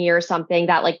out with me or something,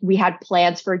 that like we had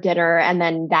plans for dinner and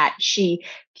then that she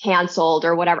canceled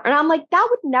or whatever. And I'm like, that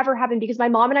would never happen because my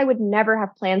mom and I would never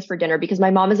have plans for dinner because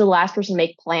my mom is the last person to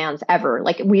make plans ever.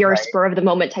 Like we are a spur of the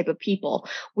moment type of people.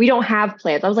 We don't have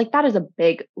plans. I was like, that is a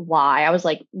big lie. I was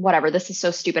like, whatever, this is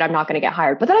so stupid. I'm not going to get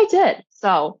hired. But then I did.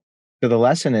 So the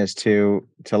lesson is to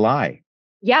lie.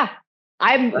 Yeah.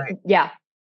 Yeah.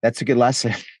 That's a good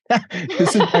lesson.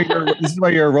 This is why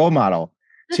you're a role model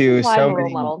to so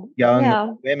many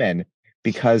young women.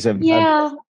 because of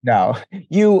Yeah, no,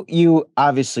 you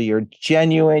obviously you're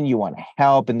genuine. You want to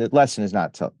help, and the lesson is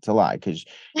not to lie, because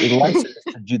the lesson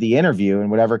is to do the interview, and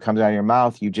whatever comes out of your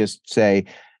mouth, you just say,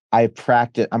 I'm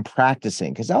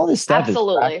practicing," because all this stuff is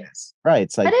absolutely. practice, right?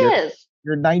 It's It like is.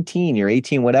 you're 19, you're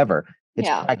 18, whatever. It's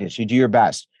Yeah. practice. You do your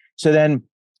best. So then,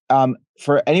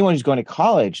 for anyone who's going to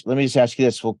college, let me just ask you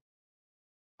this: well,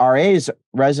 RAs,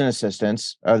 resident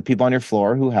assistants, are the people on your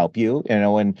floor who help you,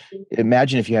 and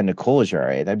imagine if you had Nicole as your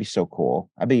RA, that'd be so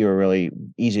cool. I bet you were really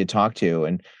easy to talk to.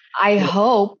 And I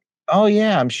hope. oh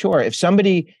yeah, I'm sure if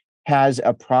somebody has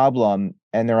a problem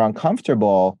and they're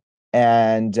uncomfortable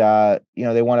and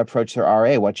they want to approach their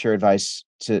RA, what's your advice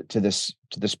to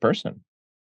this person?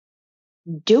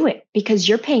 Do it because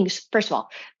you're paying. First of all,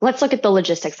 let's look at the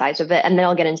logistic side of it and then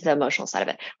I'll get into the emotional side of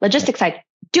it. Logistic side,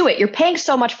 do it. You're paying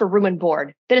so much for room and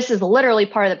board. This is literally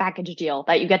part of the package deal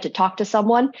that you get to talk to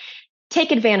someone.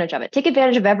 Take advantage of it. Take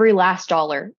advantage of every last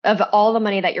dollar of all the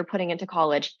money that you're putting into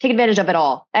college. Take advantage of it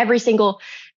all. Every single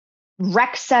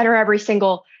rec center, every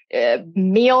single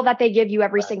meal that they give you,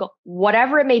 every single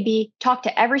whatever it may be, talk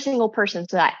to every single person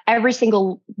so that every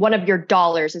single one of your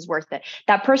dollars is worth it.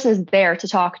 That person is there to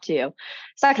talk to you.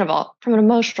 Second of all, from an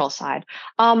emotional side,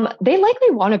 they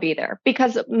likely want to be there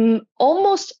because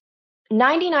almost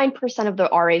 99% of the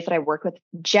RAs that I work with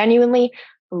genuinely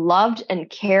loved and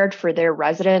cared for their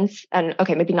residents. And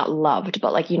okay, maybe not loved,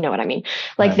 but like, you know what I mean?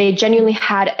 Like Right. they genuinely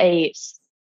had a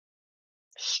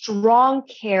strong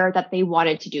care that they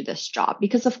wanted to do this job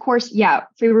because of course, yeah,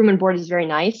 free room and board is very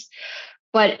nice,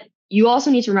 but you also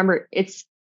need to remember it's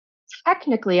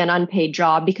technically an unpaid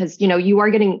job because you are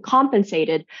getting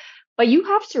compensated, but you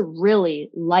have to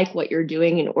really like what you're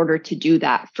doing in order to do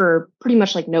that for pretty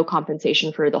much like no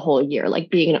compensation for the whole year, like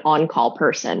being an on-call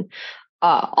person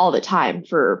all the time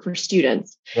for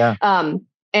students. Yeah.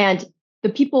 And the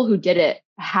people who did it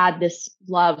had this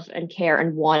love and care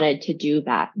and wanted to do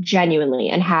that genuinely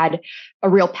and had a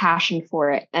real passion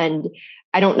for it. And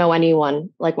I don't know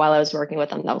anyone like while I was working with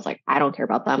them that was like, I don't care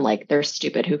about them. Like they're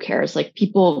stupid. Who cares? Like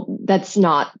people, that's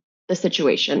not the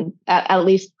situation. At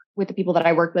least with the people that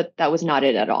I worked with, that was not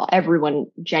it at all. Everyone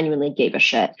genuinely gave a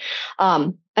shit.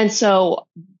 And so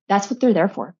that's what they're there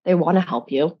for. They want to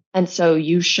help you. And so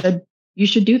you should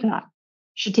do that.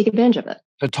 You should take advantage of it.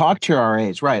 So talk to your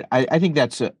RAs, right? I think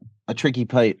that's a tricky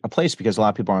place because a lot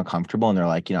of people are uncomfortable and they're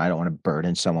like, I don't want to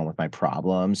burden someone with my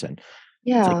problems, and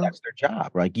it's like Yeah. that's their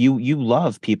job. Like you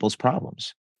love people's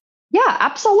problems. Yeah,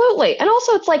 absolutely. And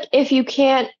also, it's like if you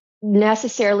can't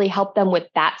necessarily help them with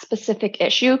that specific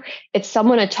issue, it's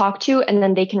someone to talk to, and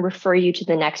then they can refer you to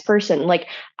the next person. Like,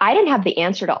 I didn't have the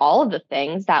answer to all of the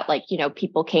things that, like,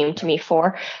 people came to me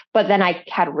for, but then I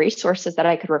had resources that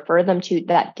I could refer them to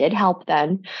that did help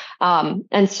them.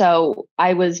 And so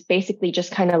I was basically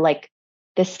just kind of like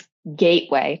this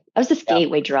gateway. I was this Yeah.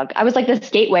 gateway drug. I was like this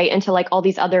gateway into like all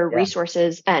these other Yeah.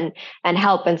 resources and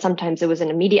help. And sometimes it was an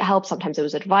immediate help. Sometimes it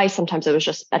was advice. Sometimes it was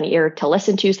just an ear to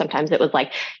listen to. Sometimes it was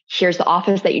like, here's the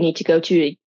office that you need to go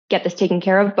to get this taken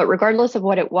care of. But regardless of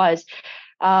what it was,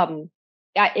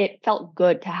 it felt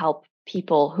good to help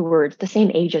people who were the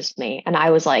same age as me. And I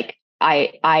was like,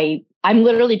 I'm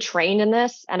literally trained in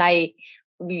this, and I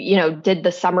did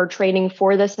the summer training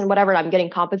for this and whatever, and I'm getting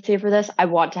compensated for this. I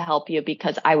want to help you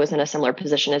because I was in a similar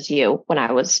position as you when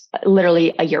I was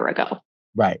literally a year ago.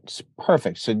 Right.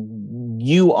 Perfect. So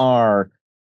you are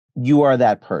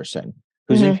that person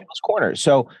who's in Hmm. people's corner.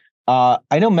 So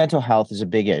I know mental health is a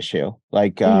big issue,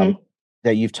 like Hmm.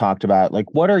 that you've talked about.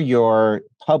 Like, what are your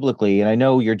publicly, and I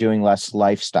know you're doing less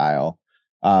lifestyle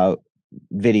uh,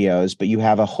 videos, but you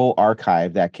have a whole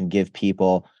archive that can give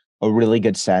people a really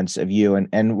good sense of you.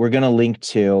 And we're going to link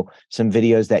to some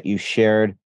videos that you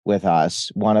shared with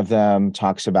us. One of them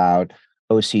talks about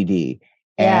OCD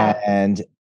Yeah. and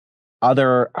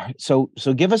other. So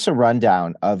give us a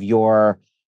rundown of your,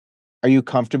 are you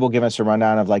comfortable giving us a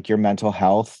rundown of like your mental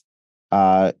health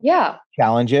uh, Yeah.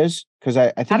 challenges? Because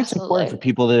I think it's important for Absolutely.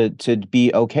 people to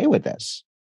be okay with this.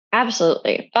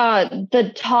 Absolutely.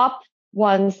 The top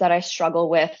ones that I struggle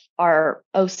with are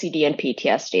OCD and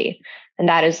PTSD. And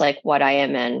that is like what I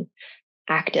am in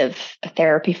active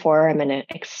therapy for. I'm in an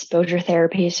exposure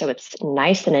therapy. So it's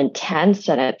nice and intense.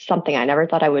 And it's something I never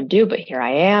thought I would do, but here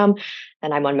I am.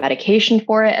 And I'm on medication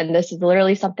for it. And this is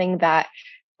literally something that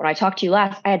when I talked to you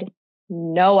last, I had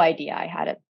no idea I had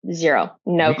it. Zero,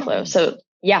 no clue. Really? So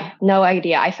yeah, no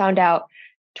idea. I found out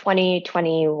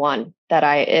 2021 that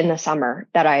in the summer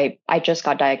that I just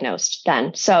got diagnosed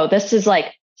then. So this is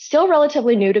like still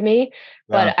relatively new to me,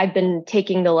 Yeah. but I've been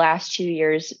taking the last 2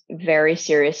 years very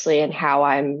seriously in how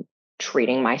I'm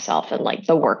treating myself and like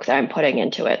the work that I'm putting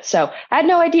into it. So I had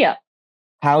no idea.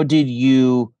 how did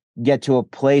you get to a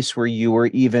place where you were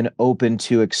even open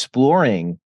to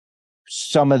exploring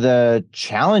some of the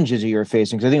challenges that you're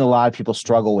facing? Because I think a lot of people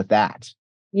struggle with that.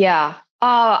 Yeah.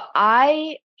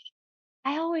 I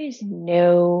always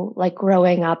knew, like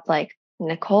growing up, like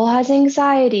Nicole has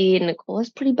anxiety. Nicole has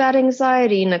pretty bad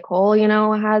anxiety. Nicole,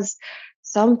 has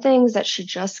some things that she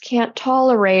just can't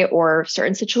tolerate, or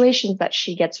certain situations that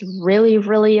she gets really,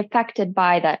 really affected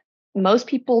by that most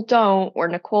people don't, or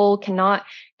Nicole cannot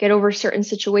get over certain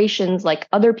situations like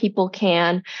other people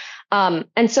can.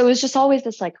 And so it was just always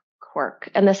this like quirk.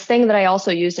 And this thing that I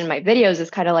also used in my videos is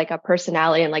kind of like a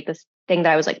personality, and like this thing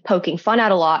that I was like poking fun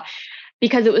at a lot,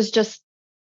 because it was just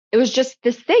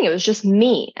this thing. It was just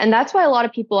me. And that's why a lot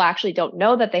of people actually don't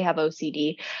know that they have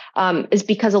OCD, is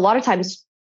because a lot of times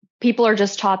people are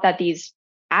just taught that these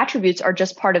attributes are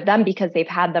just part of them because they've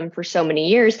had them for so many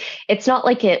years. It's not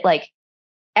like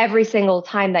every single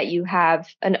time that you have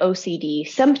an OCD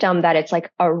symptom that it's like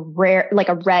a rare, like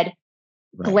a red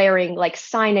Right. glaring like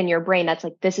sign in your brain that's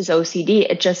like, this is OCD.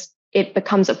 It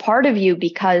becomes a part of you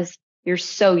because you're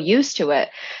so used to it.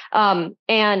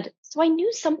 And so I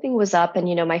knew something was up,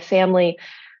 and, my family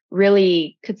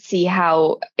really could see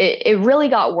how it really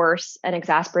got worse and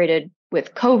exacerbated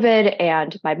with COVID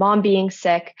and my mom being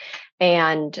sick,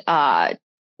 and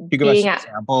You give us being an at,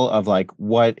 example of like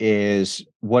what is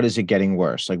it getting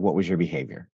worse? Like what was your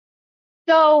behavior?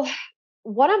 so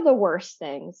one of the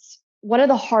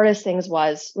hardest things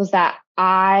was that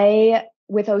I,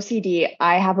 with OCD,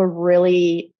 I have a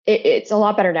really, it's a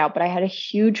lot better now, but I had a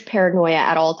huge paranoia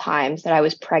at all times that I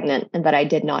was pregnant and that I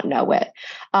did not know it.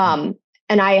 And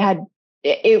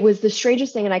it was the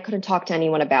strangest thing, and I couldn't talk to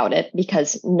anyone about it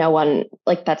because no one,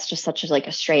 like, that's just such like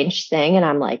a strange thing. And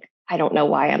I'm like, I don't know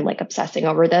why I'm like obsessing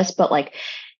over this, but like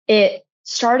it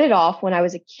started off when I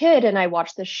was a kid and I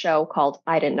watched this show called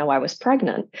I Didn't Know I Was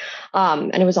Pregnant.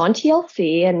 And it was on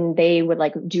TLC, and they would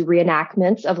like do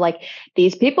reenactments of like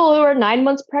these people who are 9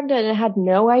 months pregnant and had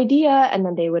no idea. And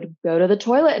then they would go to the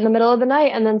toilet in the middle of the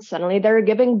night, and then suddenly they're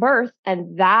giving birth.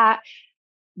 And that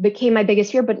became my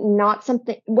biggest fear, but not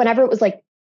something, whenever it was like,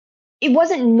 it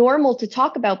wasn't normal to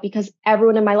talk about because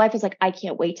everyone in my life was like, I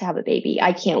can't wait to have a baby.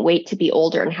 I can't wait to be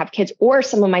older and have kids. Or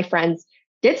some of my friends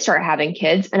did start having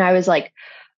kids. And I was like,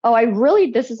 oh,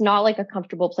 this is not like a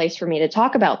comfortable place for me to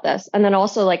talk about this. And then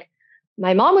also, like,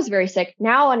 my mom was very sick.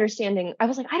 Now understanding, I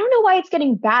was like, I don't know why it's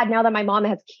getting bad now that my mom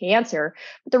has cancer.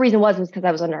 But the reason was because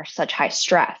I was under such high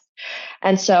stress.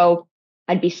 And so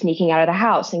I'd be sneaking out of the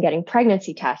house and getting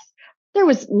pregnancy tests. There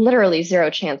was literally zero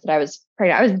chance that I was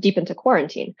pregnant. I was deep into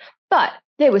quarantine, but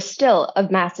it was still a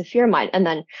massive fear of mine. And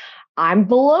then I'm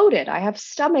bloated. I have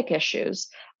stomach issues.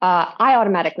 I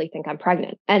automatically think I'm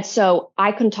pregnant. And so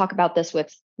I couldn't talk about this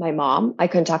with my mom. I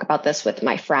couldn't talk about this with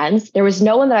my friends. There was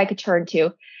no one that I could turn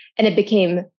to. And it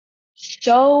became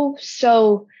so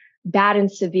bad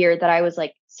and severe that I was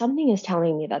like, something is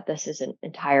telling me that this isn't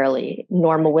entirely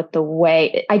normal with the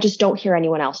way I just don't hear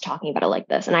anyone else talking about it like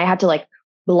this. And I had to like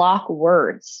block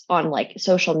words on like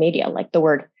social media, like the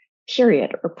word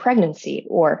period or pregnancy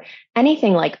or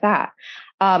anything like that.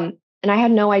 And I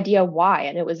had no idea why,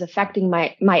 and it was affecting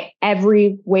my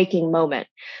every waking moment.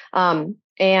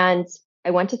 And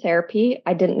I went to therapy.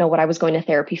 I didn't know what I was going to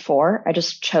therapy for. I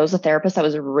just chose a therapist that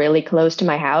was really close to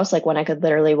my house, like one I could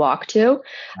literally walk to.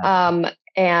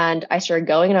 And I started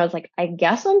going, and I was like, I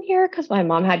guess I'm here because my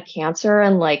mom had cancer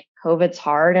and like COVID's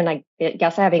hard, and I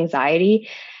guess I have anxiety.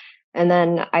 And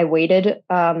then I waited.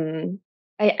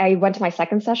 I went to my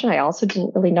second session. I also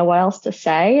didn't really know what else to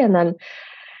say. And then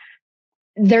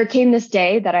there came this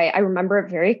day that I remember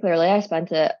it very clearly. I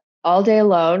spent it all day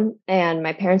alone, and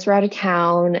my parents were out of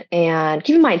town. And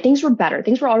keep in mind, things were better.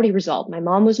 Things were already resolved. My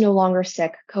mom was no longer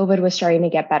sick. COVID was starting to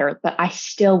get better, but I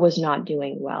still was not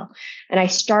doing well. And I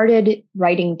started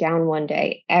writing down one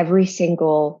day every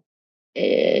single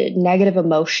negative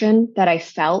emotion that I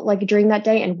felt like during that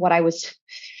day and what I was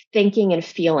thinking and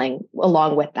feeling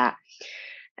along with that.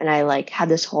 And I like had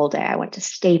this whole day. I went to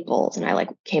Staples, and I like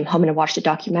came home and I watched a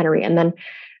documentary. And then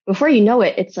before you know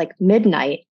it, it's like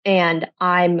midnight, and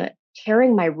I'm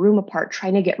tearing my room apart,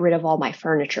 trying to get rid of all my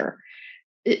furniture.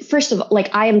 First of all, like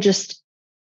I'm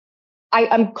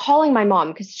calling my mom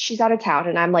because she's out of town,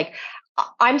 and I'm like,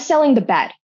 I'm selling the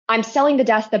bed. I'm selling the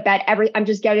desk, the bed, I'm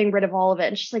just getting rid of all of it.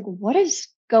 And she's like, what is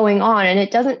going on? And it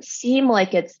doesn't seem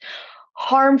like it's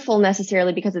harmful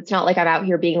necessarily, because it's not like I'm out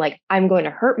here being like, I'm going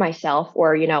to hurt myself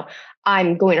or,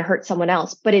 I'm going to hurt someone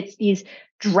else. But it's these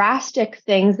drastic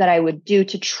things that I would do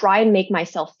to try and make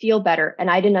myself feel better.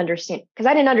 And I didn't understand, because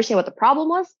I didn't understand what the problem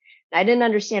was. I didn't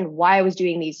understand why I was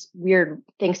doing these weird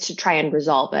things to try and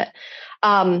resolve it.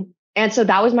 And so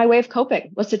that was my way of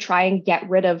coping, was to try and get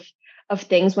rid of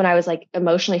things when I was like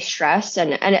emotionally stressed.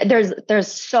 And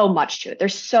there's so much to it.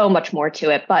 There's so much more to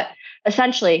it. But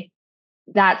essentially,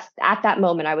 that's at that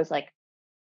moment I was like,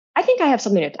 I think I have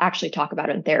something to actually talk about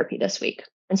in therapy this week.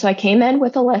 And so I came in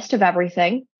with a list of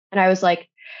everything. And I was like,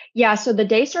 yeah, so the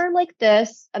day started like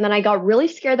this. And then I got really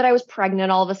scared that I was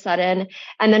pregnant all of a sudden.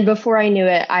 And then before I knew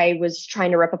it, I was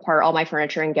trying to rip apart all my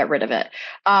furniture and get rid of it.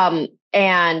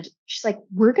 And she's like,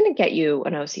 we're going to get you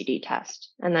an OCD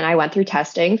test. And then I went through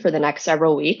testing for the next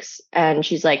several weeks. And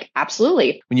she's like,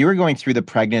 absolutely. When you were going through the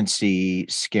pregnancy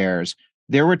scares,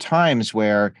 there were times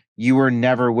where you were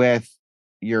never with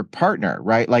your partner,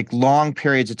 right? Like long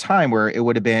periods of time where it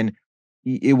would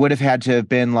have had to have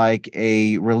been like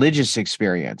a religious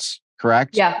experience,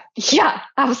 correct? Yeah. Yeah,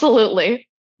 absolutely.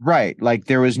 Right. Like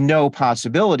there was no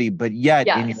possibility, but yet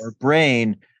in Yes. your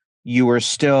brain, you were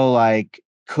still like,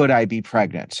 could I be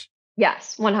pregnant?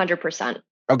 Yes, 100%.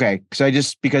 Okay.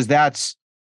 Because that's,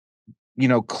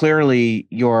 clearly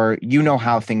you know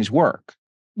how things work.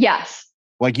 Yes.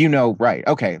 Like, right.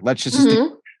 Okay. Let's just,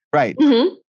 Mm-hmm. right.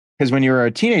 Mm-hmm. Because when you were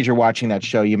a teenager watching that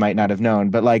show, you might not have known,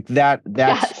 but like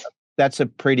Yes. that's a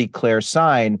pretty clear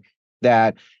sign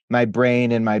that my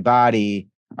brain and my body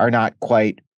are not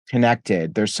quite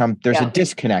connected. There's a Yeah.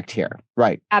 disconnect here.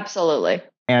 Right. Absolutely.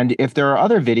 And if there are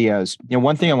other videos,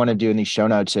 one thing I want to do in these show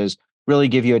notes is really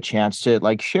give you a chance to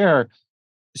like share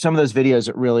some of those videos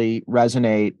that really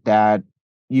resonate that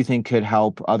you think could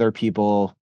help other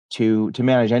people to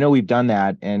manage. I know we've done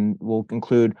that, and we'll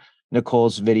include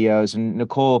Nicole's videos. And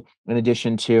Nicole, in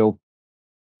addition to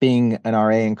being an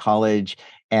RA in college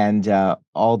and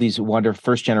all these wonderful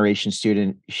first generation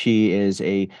student, she is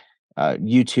a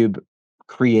YouTube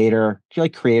creator. Do you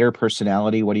like creator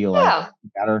personality? What do you like Yeah.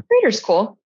 better? Creator's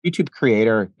cool. YouTube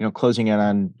creator, closing in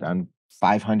on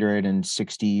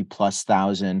 560 plus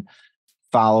thousand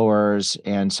followers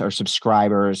and or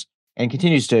subscribers, and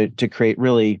continues to create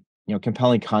really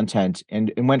compelling content,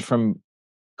 and went from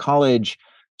college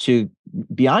to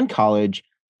beyond college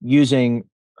using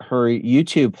her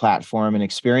YouTube platform and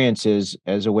experiences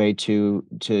as a way to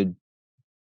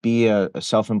be a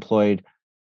self-employed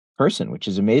person, which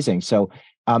is amazing. So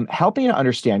help me to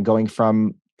understand going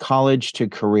from college to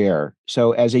career.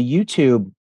 So as a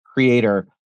YouTube creator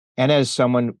and as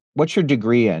someone, what's your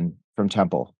degree in from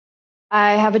Temple?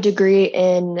 I have a degree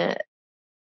in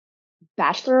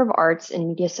Bachelor of Arts in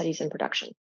Media Studies and Production.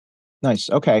 Nice.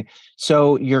 Okay.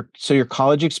 So your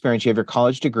college experience, you have your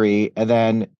college degree, and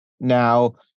then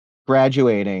now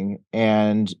graduating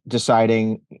and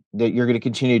deciding that you're going to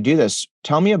continue to do this.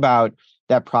 Tell me about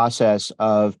that process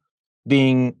of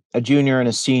being a junior and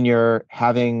a senior,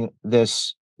 having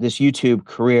this YouTube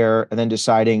career, and then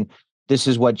deciding this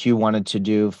is what you wanted to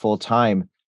do full time.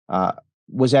 Uh,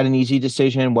 was that an easy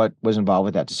decision? What was involved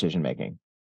with that decision making?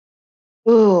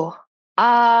 Ooh.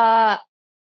 Uh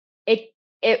it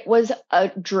it was a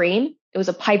dream. It was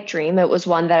a pipe dream. It was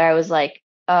one that I was like,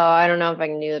 oh, I don't know if I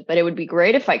can do it, but it would be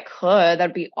great if I could.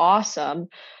 That'd be awesome.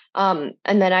 And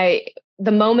then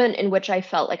the moment in which I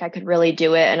felt like I could really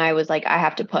do it and I was like, I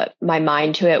have to put my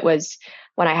mind to it, was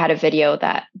when I had a video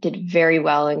that did very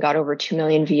well and got over 2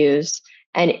 million views.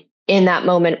 And in that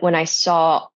moment, when I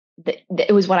saw that,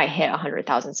 it was when I hit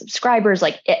 100,000 subscribers,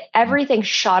 like everything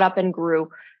shot up and grew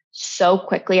so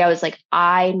quickly. I was like,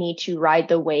 I need to ride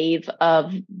the wave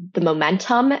of the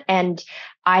momentum. And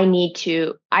I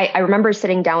remember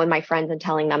sitting down with my friends and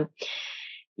telling them,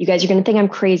 you guys are going to think I'm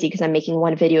crazy because I'm making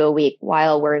one video a week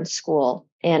while we're in school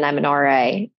and I'm an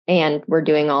RA and we're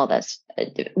doing all this.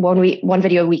 One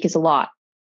video a week is a lot.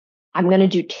 I'm going to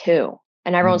do two.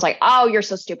 And everyone's like, oh, you're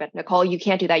so stupid, Nicole. You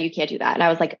can't do that. You can't do that. And I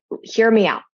was like, hear me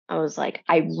out. I was like,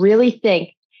 I really think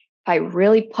if I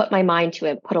really put my mind to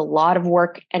it, put a lot of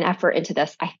work and effort into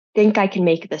this, I think I can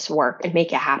make this work and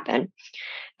make it happen.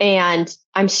 And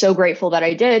I'm so grateful that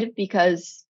I did,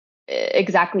 because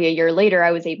exactly a year later,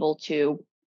 I was able to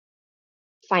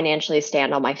financially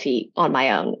stand on my feet on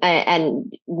my own.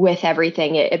 And with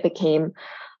everything, it became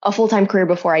a full-time career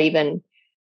before I even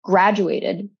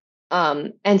graduated.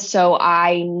 And so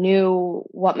I knew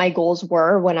what my goals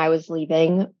were when I was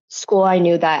leaving school. I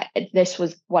knew that this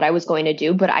was what I was going to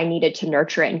do, but I needed to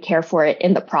nurture it and care for it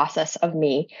in the process of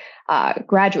me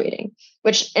graduating,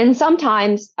 and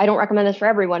sometimes I don't recommend this for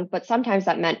everyone, but sometimes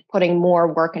that meant putting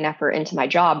more work and effort into my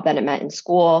job than it meant in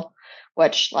school,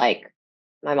 which like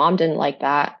my mom didn't like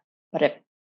that, but it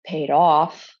paid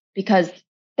off, because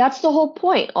that's the whole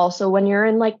point. Also, when you're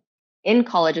in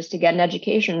college, is to get an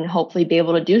education and hopefully be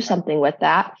able to do something with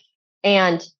that.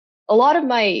 And a lot of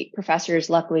my professors,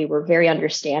 luckily, were very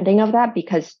understanding of that,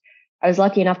 because I was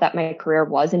lucky enough that my career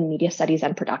was in media studies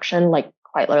and production. Like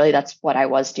quite literally, that's what I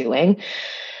was doing.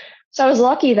 So I was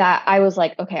lucky that I was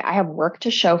like, okay, I have work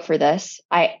to show for this.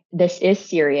 This is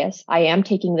serious. I am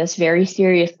taking this very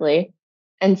seriously.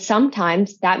 And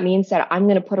sometimes that means that I'm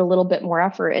going to put a little bit more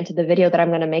effort into the video that I'm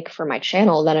going to make for my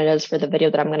channel than it is for the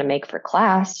video that I'm going to make for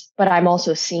class. But I'm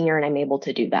also a senior and I'm able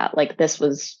to do that. Like this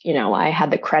was, I had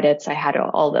the credits, I had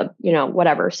all the,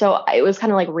 whatever. So it was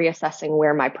kind of like reassessing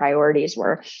where my priorities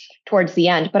were towards the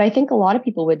end. But I think a lot of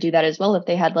people would do that as well if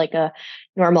they had like a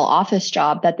normal office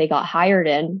job that they got hired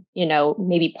in,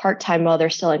 maybe part-time while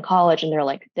they're still in college. And they're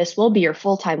like, this will be your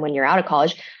full-time when you're out of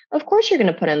college. Of course, you're going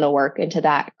to put in the work into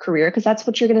that career because that's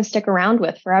what you're going to stick around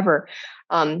with forever.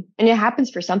 And it happens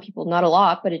for some people, not a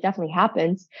lot, but it definitely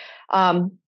happens.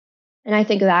 And I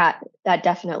think that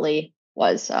definitely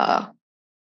was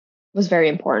very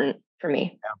important for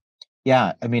me.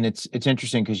 Yeah. I mean, it's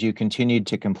interesting because you continued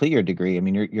to complete your degree. I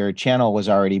mean, your channel was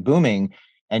already booming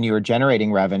and you were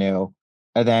generating revenue.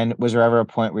 And then was there ever a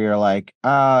point where you're like,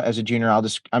 as a junior, I'm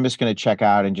just going to check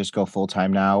out and just go full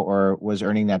time now? Or was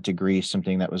earning that degree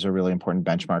something that was a really important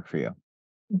benchmark for you?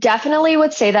 Definitely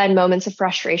would say that in moments of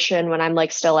frustration when I'm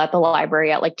like still at the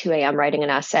library at like 2 a.m. writing an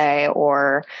essay,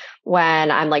 or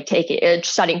when I'm like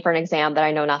studying for an exam that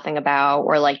I know nothing about,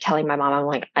 or like telling my mom, I'm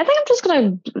like, I think I'm just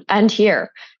going to end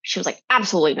here. She was like,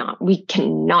 absolutely not. We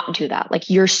cannot do that. Like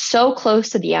you're so close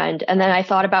to the end. And then I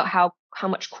thought about how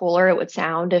much cooler it would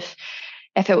sound if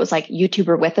it was like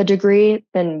YouTuber with a degree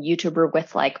than YouTuber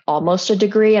with like almost a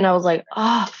degree. And I was like,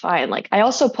 oh, fine. Like I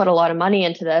also put a lot of money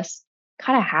into this,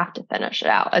 kind of have to finish it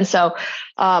out. And so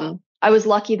I was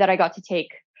lucky that I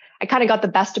kind of got the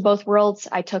best of both worlds.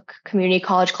 I took community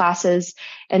college classes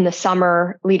in the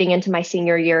summer leading into my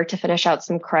senior year to finish out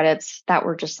some credits that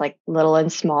were just like little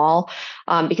and small,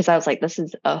 because I was like, this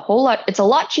is it's a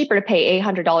lot cheaper to pay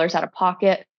 $800 out of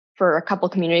pocket for a couple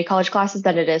community college classes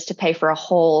than it is to pay for a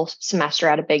whole semester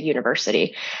at a big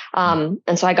university. And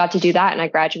so I got to do that and I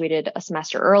graduated a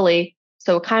semester early.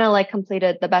 So it kind of like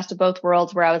completed the best of both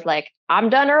worlds where I was like,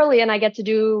 I'm done early and I get to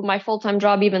do my full-time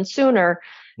job even sooner.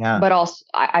 Yeah. But also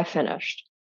I finished.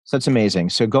 So it's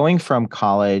amazing. So going from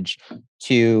college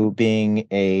to being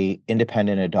a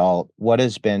independent adult, what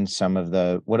have been some of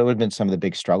the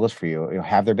big struggles for you?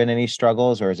 Have there been any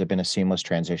struggles or has it been a seamless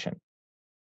transition?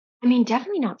 I mean,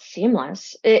 definitely not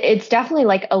seamless. It's definitely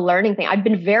like a learning thing. I've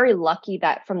been very lucky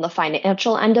that from the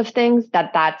financial end of things,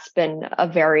 that's been a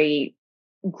very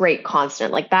great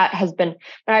constant. Like that has been,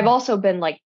 but I've also been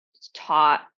like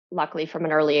taught, luckily from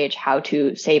an early age, how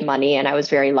to save money. And I was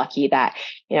very lucky that,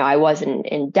 I wasn't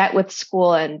in debt with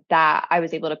school and that I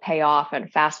was able to pay off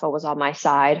and FAFSA was on my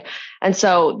side. And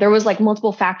so there was like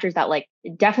multiple factors that like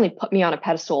definitely put me on a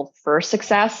pedestal for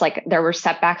success. Like there were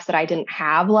setbacks that I didn't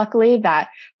have, luckily, that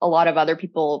a lot of other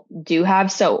people do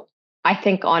have. So I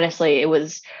think honestly, it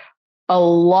was a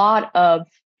lot of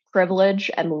privilege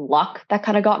and luck that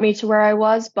kind of got me to where I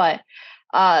was. But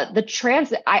the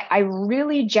transit, I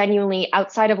really genuinely,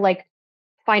 outside of like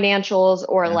financials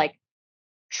or like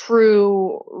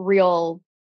true real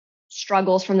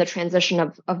struggles from the transition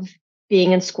of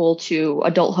being in school to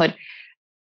adulthood,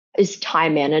 is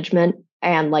time management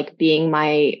and like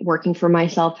working for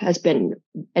myself has been,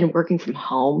 and working from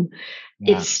home.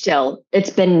 Yeah. It's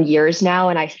been years now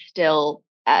and I still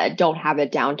don't have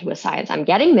it down to a science. I'm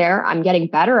getting there. I'm getting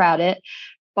better at it,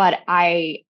 but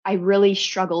I really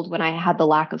struggled when I had the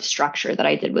lack of structure that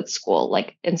I did with school.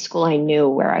 Like in school, I knew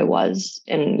where I was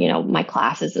in, my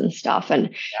classes and stuff and,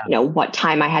 what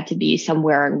time I had to be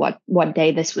somewhere and what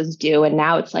day this was due. And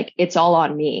now it's like, it's all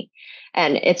on me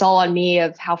and it's all on me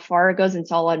of how far it goes. And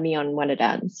it's all on me on when it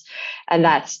ends. And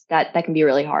that can be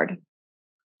really hard.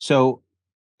 So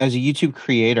as a YouTube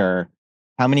creator,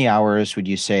 how many hours would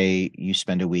you say you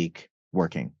spend a week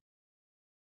working?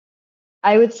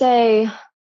 I would say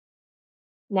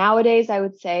nowadays, I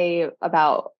would say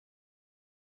about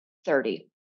 30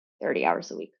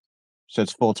 hours a week. So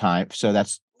it's full time. So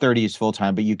that's 30 is full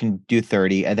time, but you can do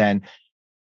 30. And then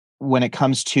when it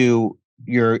comes to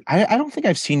I don't think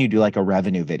I've seen you do like a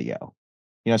revenue video.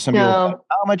 Some people go, No.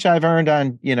 how much I've earned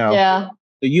on, Yeah.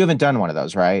 you haven't done one of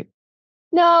those, right?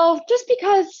 No, just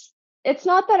because it's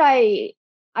not that a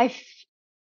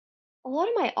lot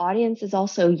of my audience is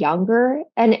also younger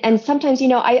and sometimes,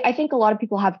 I think a lot of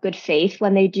people have good faith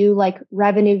when they do like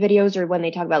revenue videos or when they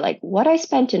talk about like what I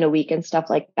spent in a week and stuff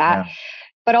like that. Yeah.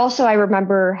 But also I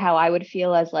remember how I would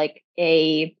feel as like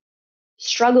a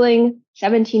struggling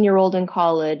 17-year-old in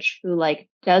college who like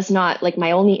does not, like,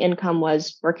 my only income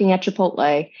was working at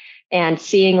Chipotle and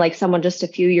seeing like someone just a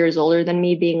few years older than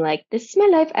me being like, this is my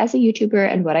life as a YouTuber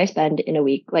and what I spend in a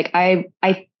week. Like I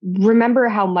remember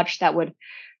how much that would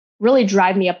really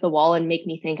drive me up the wall and make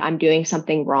me think I'm doing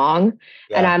something wrong. And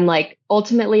Yeah. I'm like,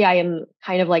 ultimately, I am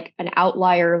kind of like an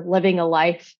outlier living a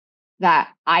life that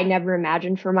I never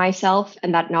imagined for myself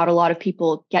and that not a lot of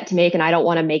people get to make. And I don't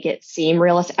want to make it seem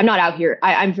realistic. I'm not out here.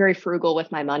 I'm very frugal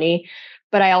with my money,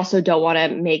 but I also don't want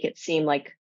to make it seem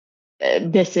like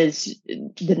this is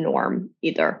the norm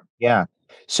either. Yeah.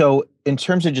 So in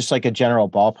terms of just like a general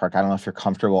ballpark, I don't know if you're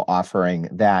comfortable offering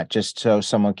that just so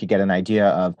someone could get an idea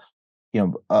of,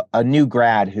 a new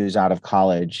grad who's out of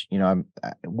college,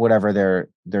 whatever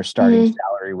their starting Mhm.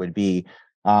 salary would be.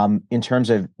 In terms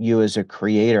of you as a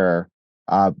creator,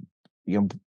 uh, you know,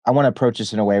 I want to approach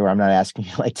this in a way where I'm not asking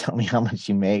you like tell me how much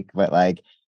you make, but like,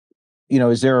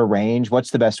 is there a range?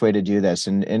 What's the best way to do this?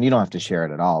 And you don't have to share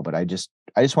it at all, but I just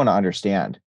want to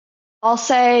understand. I'll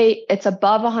say it's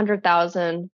above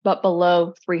 100,000, but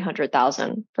below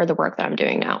 300,000 for the work that I'm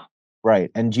doing now.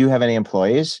 Right. And do you have any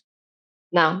employees?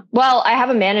 No. Well, I have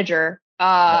a manager,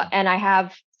 Yeah. and I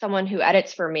have someone who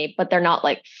edits for me, but they're not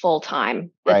like full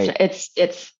time. Right.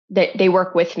 It's they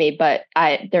work with me, but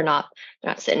they're not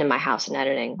sitting in my house and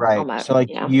editing all Right. my, So like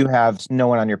you have no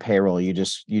one on your payroll. You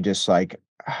just like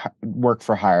work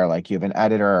for hire. Like you have an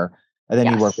editor, and then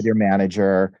you work with Yes. your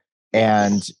manager.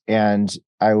 And Yes. and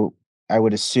I I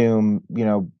would assume,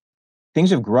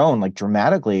 things have grown like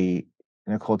dramatically,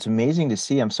 Nicole. It's amazing to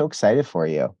see. I'm so excited for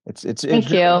you. It's Thank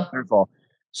really you. wonderful.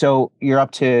 So you're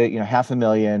up to,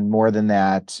 500,000, more than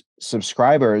that,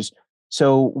 subscribers.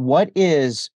 So what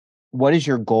is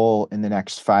your goal in the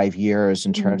next 5 years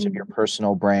in terms of your Mhm.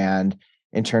 personal brand,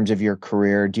 in terms of your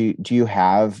career? Do you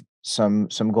have some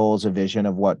goals, a vision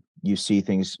of what you see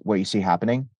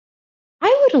happening?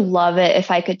 I would love it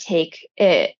if I could take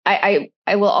it. I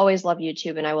will always love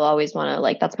YouTube and I will always want to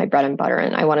like that's my bread and butter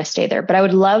and I want to stay there. But I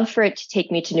would love for it to take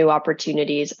me to new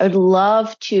opportunities. I would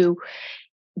love to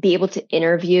be able to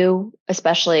interview,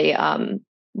 especially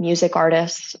music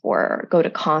artists or go to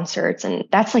concerts. And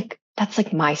that's like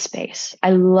my space.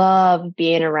 I love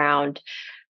being around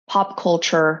pop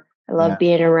culture. I love Yeah,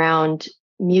 being around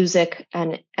music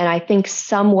and I think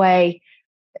some way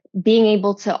being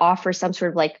able to offer some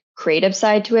sort of like creative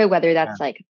side to it, whether yeah, that's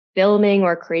like filming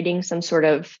or creating some sort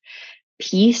of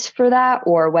piece for that,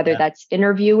 or whether yeah, that's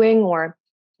interviewing or,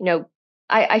 you know,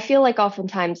 I feel like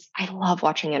oftentimes I love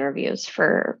watching interviews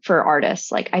for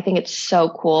artists. Like I think it's so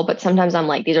cool, but sometimes I'm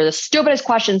like, these are the stupidest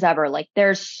questions ever. Like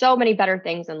there's so many better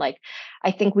things. And like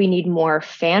I think we need more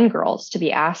fangirls to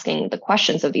be asking the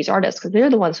questions of these artists because they're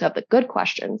the ones who have the good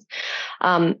questions.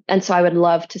 And so I would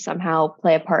love to somehow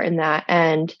play a part in that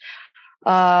and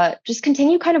just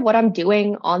continue kind of what I'm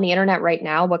doing on the internet right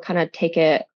now, but kind of take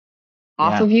it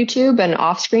off yeah. of YouTube and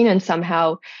off screen and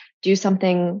somehow do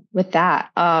something with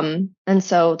that. And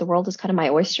so the world is kind of my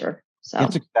oyster. It's So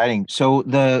exciting. So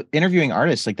the interviewing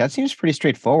artists, like that seems pretty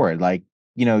straightforward. Like,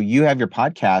 you have your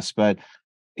podcast, but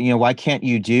why can't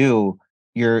you do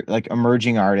your like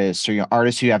emerging artists or your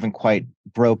artists who haven't quite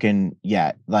broken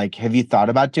yet? Like, have you thought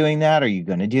about doing that? Are you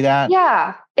going to do that?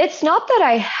 yeah, it's not that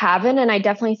I haven't, and I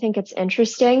definitely think it's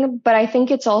interesting, but I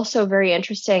think it's also very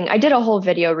interesting. I did a whole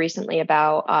video recently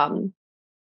about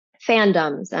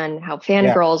fandoms and how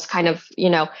Yeah, fangirls kind of,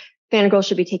 fangirls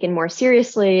should be taken more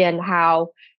seriously and how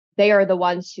they are the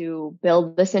ones who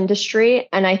build this industry.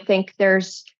 And I think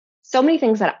there's so many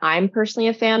things that I'm personally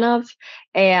a fan of.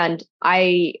 And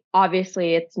I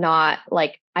obviously it's not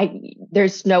like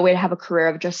there's no way to have a career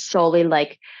of just solely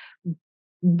like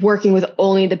working with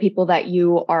only the people that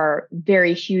you are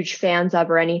very huge fans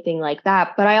of or anything like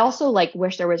that. But I also like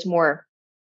wish there was more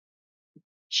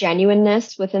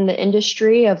genuineness within the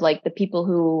industry of like the people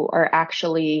who are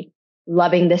actually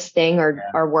loving this thing or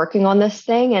yeah, are working on this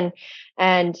thing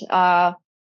and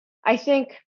I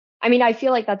think I mean I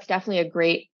feel like that's definitely a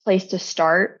great place to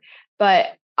start, but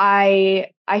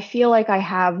I feel like I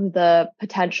have the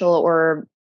potential or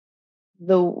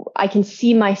the I can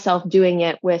see myself doing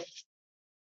it with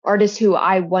artists who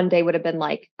I one day would have been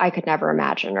like, I could never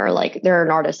imagine, or like they're an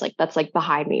artist like that's like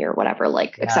behind me or whatever,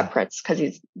 like yeah. except Prince because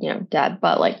he's, dead.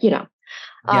 But like, Yeah,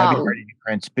 it'd be hard um, to do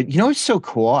Prince. But what's so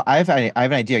cool? I have an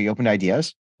idea. You open to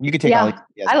ideas? You could take all these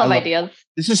yeah, ideas. I I love love ideas.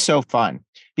 this is so fun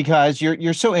because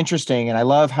you're so interesting, and I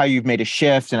love how you've made a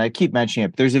shift. And I keep mentioning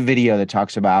it. But there's a video that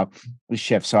talks about the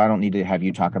shift, so I don't need to have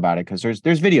you talk about it because there's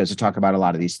videos that talk about a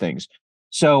lot of these things.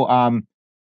 So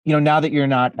now that you're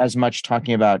not as much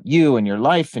talking about you and your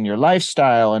life and your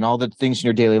lifestyle and all the things in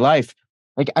your daily life,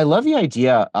 like I love the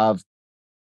idea of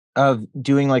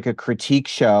doing like a critique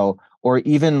show or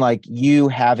even like you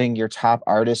having your top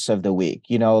artists of the week,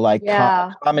 like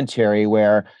Yeah. commentary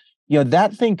where,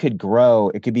 that thing could grow.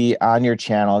 It could be on your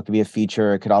channel. It could be a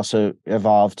feature. It could also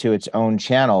evolve to its own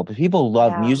channel. But people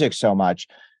love Yeah. music so much,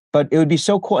 but it would be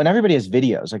so cool. And everybody has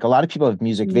videos. Like a lot of people have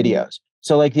music Mhm. videos.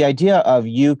 So like the idea of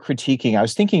you critiquing, I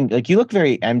was thinking like you look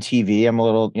very MTV. I'm a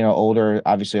little, older,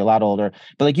 obviously a lot older,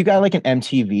 but like you got like an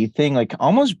MTV thing, like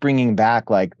almost bringing back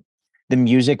like the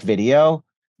music video,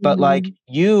 but like Mhm.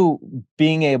 you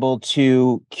being able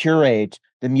to curate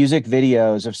the music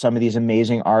videos of some of these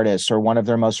amazing artists or one of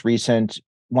their most recent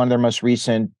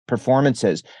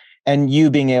performances, and you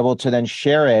being able to then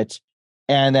share it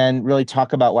and then really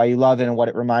talk about why you love it and what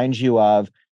it reminds you of,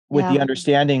 with the Yeah.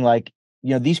 understanding like,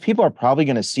 these people are probably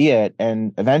going to see it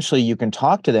and eventually you can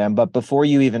talk to them, but before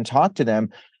you even talk to them,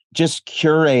 just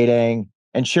curating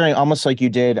and sharing, almost like you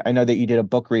did. I know that you did a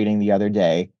book reading the other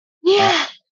day, uh, Yeah.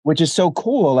 which is so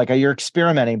cool. Like you're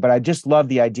experimenting, but I just love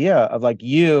the idea of like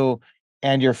you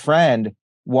and your friend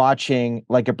watching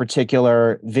like a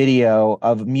particular video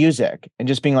of music and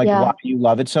just being like, why Yeah. you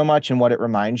love it so much and what it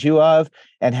reminds you of,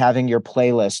 and having your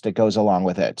playlist that goes along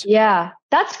with it. Yeah.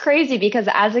 That's crazy because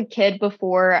as a kid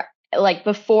before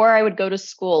I would go to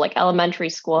school, like elementary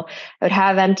school, I would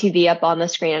have MTV up on the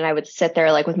screen and I would sit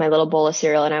there like with my little bowl of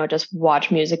cereal and I would just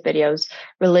watch music videos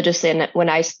religiously. And when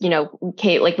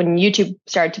Kate, like when YouTube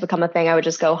started to become a thing, I would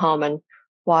just go home and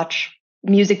watch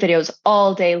music videos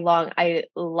all day long. I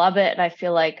love it. And I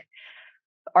feel like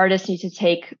artists need to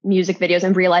take music videos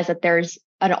and realize that there's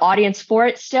an audience for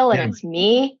it still, and Yeah. it's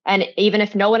me. And even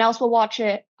if no one else will watch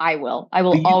it, I will. I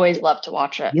will But you, always love to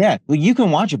watch it. yeah, well, you can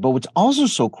watch it, but what's also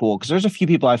so cool, because there's a few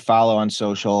people I follow on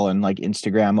social and like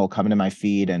Instagram will come into my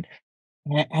feed and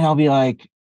I'll be like,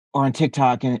 or on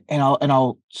TikTok, and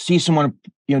I'll see someone,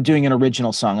 doing an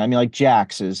original song. I mean, like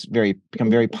Jax is become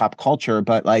very pop culture,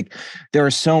 but like there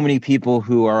are so many people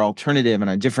who are alternative and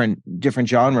on different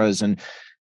genres, and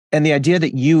the idea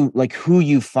that you like who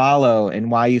you follow and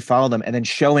why you follow them, and then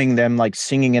showing them like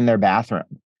singing in their bathroom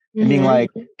and being Mm-hmm. like,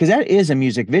 because that is a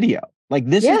music video. Like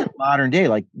this is Yeah. the modern day.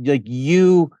 Like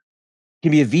you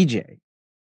can be a VJ,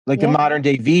 like the Yeah. modern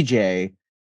day VJ,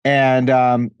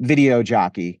 and video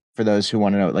jockey, for those who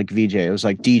want to know, like VJ, it was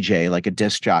like DJ, like a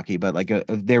disc jockey, but like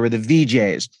they were the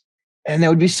VJs, and that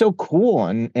would be so cool.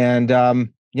 And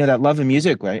that love of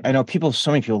music. I know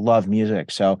so many people love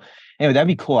music. So anyway, that'd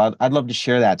be cool. I'd love to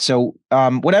share that. So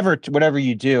whatever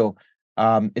you do,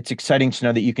 it's exciting to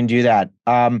know that you can do that.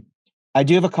 I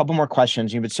do have a couple more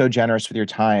questions. You've been so generous with your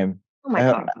time. Oh my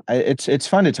Uh, God. it's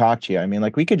fun to talk to you. I mean,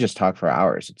 like we could just talk for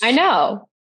hours. I It's know.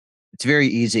 it's very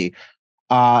easy.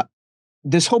 Uh,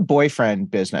 this whole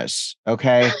boyfriend business,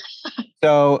 okay?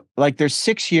 So, like, there's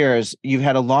 6 years, you've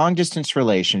had a long distance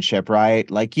relationship, right?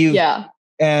 Like you've Yeah.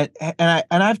 and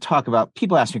I've talked about,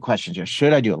 people ask me questions,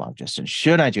 should I do a long distance?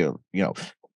 Should I do,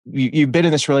 you've been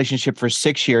in this relationship for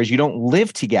 6 years, you don't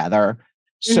live together.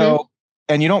 Mm-hmm. So,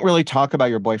 and you don't really talk about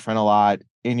your boyfriend a lot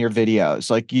in your videos.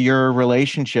 Like your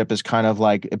relationship is kind of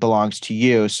like it belongs to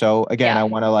you. So again, Yeah. I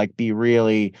want to like be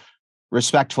really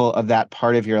respectful of that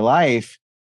part of your life,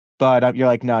 but you're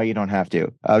like, no, you don't have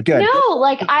to. Good. No,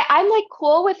 like I'm like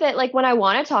cool with it. Like when I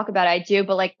want to talk about it, I do.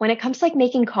 But like when it comes to like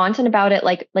making content about it,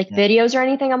 like Yeah. videos or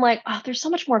anything, I'm like, oh, there's so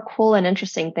much more cool and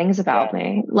interesting things about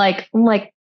me. Like I'm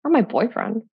like, I'm my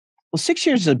boyfriend. Well, 6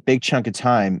 years is a big chunk of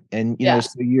time, and Yeah.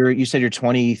 so you said you're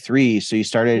 23, so you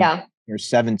started, Yeah. you're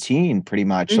 17, pretty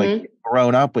much, like Hmm. you've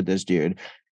grown up with this dude,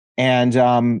 and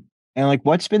like,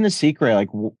 what's been the secret? Like,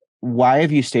 why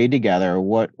have you stayed together?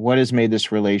 What has made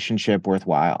this relationship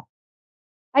worthwhile?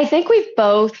 I think we've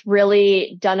both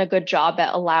really done a good job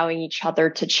at allowing each other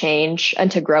to change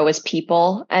and to grow as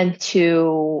people and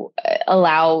to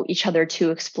allow each other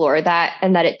to explore that,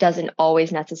 and that it doesn't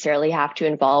always necessarily have to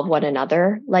involve one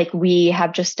another. Like we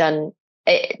have just done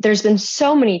there's been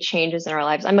so many changes in our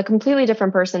lives. I'm a completely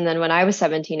different person than when I was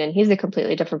 17 and he's a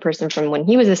completely different person from when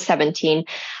he was a 17.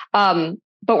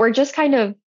 But we're just kind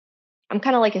of I'm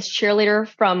kind of like his cheerleader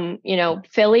from,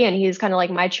 Philly, and he's kind of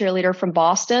like my cheerleader from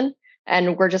Boston.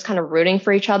 And we're just kind of rooting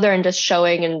for each other and just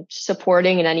showing and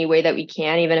supporting in any way that we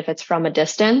can, even if it's from a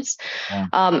distance. Yeah.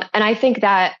 And I think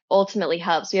that ultimately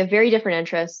helps. We have very different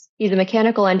interests. He's a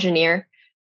mechanical engineer.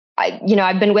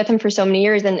 I've been with him for so many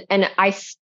years, and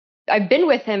I've been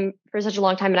with him for such a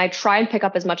long time, and I try and pick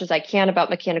up as much as I can about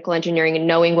mechanical engineering and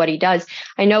knowing what he does.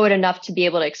 I know it enough to be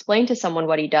able to explain to someone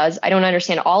what he does. I don't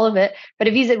understand all of it, but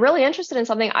if he's really interested in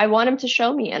something, I want him to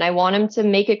show me and I want him to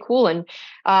make it cool. And,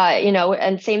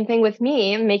 and same thing with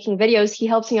me making videos. He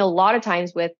helps me a lot of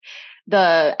times with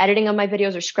the editing of my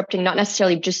videos or scripting, not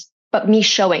necessarily just but me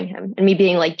showing him and me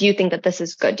being like, do you think that this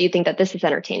is good? Do you think that this is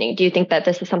entertaining? Do you think that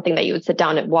this is something that you would sit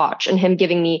down and watch? And him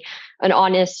giving me an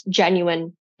honest,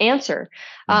 genuine answer.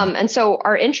 And so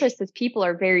our interests as people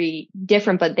are very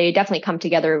different, but they definitely come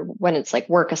together when it's like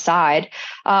work aside.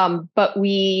 But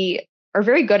we are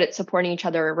very good at supporting each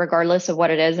other regardless of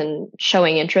what it is and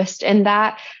showing interest in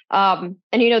that. And,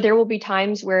 there will be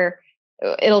times where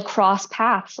it'll cross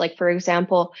paths. Like, for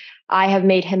example, I have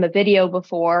made him a video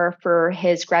before for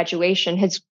his graduation.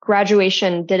 His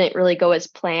graduation didn't really go as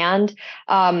planned.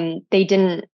 They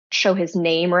didn't show his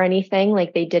name or anything.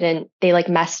 Like they like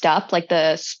messed up. Like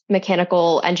the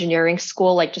mechanical engineering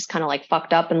school, like just kind of like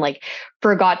fucked up and like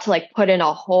forgot to like put in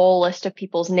a whole list of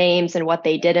people's names and what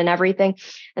they did and everything.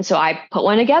 And so I put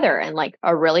one together in like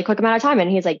a really quick amount of time. And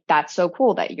he's like, that's so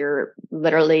cool that you're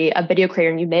literally a video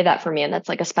creator and you made that for me. And that's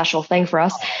like a special thing for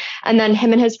us. And then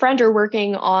him and his friend are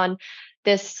working on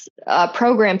this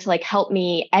program to like help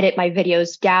me edit my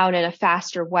videos down in a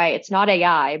faster way. It's not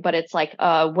AI, but it's like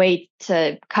a way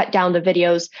to cut down the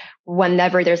videos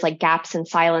whenever there's like gaps and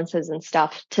silences and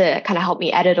stuff to kind of help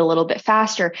me edit a little bit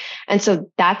faster. And so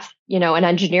that's, an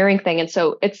engineering thing. And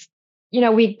so it's,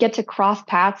 we get to cross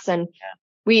paths and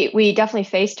we definitely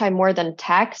FaceTime more than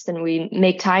text and we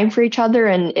make time for each other.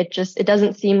 And it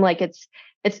doesn't seem like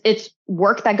it's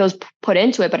work that goes put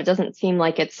into it, but it doesn't seem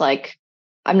like it's like,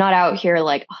 I'm not out here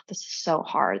like, oh, this is so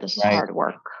hard. This is hard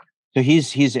work. So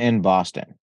he's in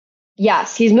Boston.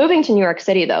 Yes, he's moving to New York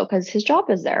City though, because his job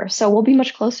is there. So we'll be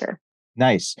much closer.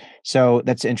 Nice. So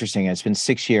that's interesting. It's been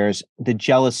 6 years. The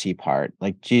jealousy part,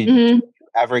 like, did you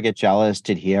ever get jealous?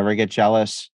 Did he ever get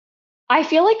jealous? I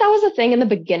feel like that was a thing in the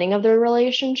beginning of the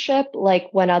relationship. Like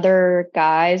when other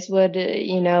guys would,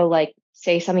 like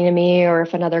say something to me, or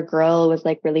if another girl was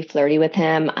like really flirty with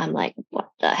him, I'm like, what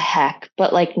the heck?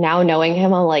 But like now knowing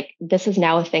him, I'm like, this is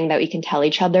now a thing that we can tell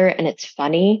each other and it's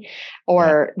funny,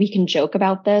 or we can joke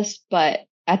about this. But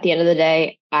at the end of the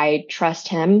day, I trust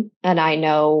him and I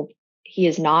know he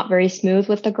is not very smooth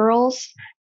with the girls.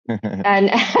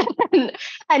 and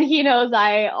and he knows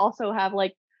I also have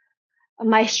like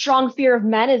my strong fear of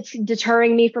men is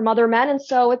deterring me from other men. And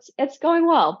so it's going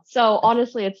well. So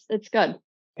honestly, it's good.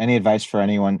 Any advice for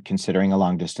anyone considering a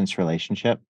long distance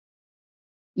relationship?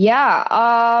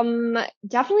 Yeah,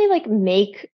 definitely like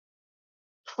make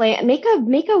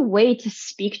a way to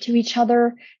speak to each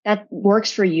other that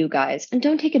works for you guys, and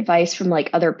don't take advice from like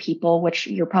other people, which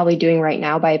you're probably doing right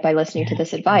now by listening to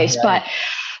this advice. Right.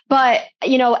 But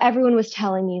everyone was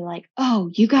telling me like,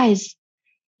 oh, you guys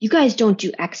don't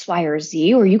do X, Y, or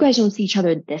Z, or you guys don't see each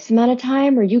other this amount of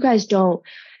time, or you guys don't.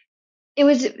 It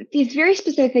was these very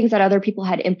specific things that other people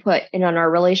had input in on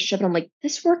our relationship. And I'm like,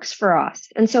 this works for us.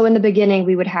 And so in the beginning,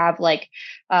 we would have like,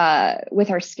 with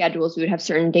our schedules, we would have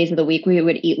certain days of the week, we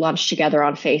would eat lunch together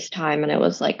on FaceTime. And it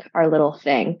was like our little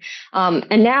thing.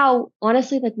 And now,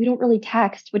 honestly, like we don't really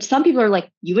text, which some people are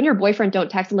like, you and your boyfriend don't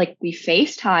text. I'm like, we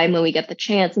FaceTime when we get the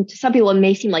chance. And to some people, it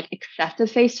may seem like excessive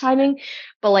FaceTiming,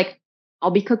 but like, I'll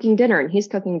be cooking dinner and he's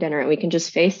cooking dinner and we can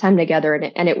just FaceTime together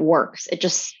and it works. It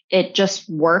just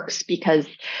works because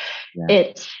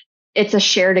it's a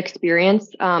shared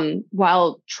experience,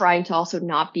 while trying to also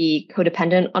not be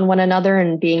codependent on one another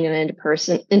and being an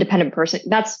independent person.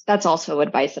 That's also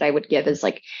advice that I would give, is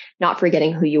like not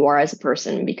forgetting who you are as a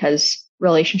person, because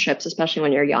relationships, especially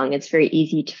when you're young, it's very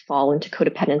easy to fall into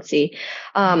codependency.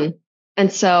 And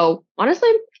so honestly,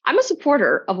 I'm a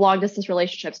supporter of long distance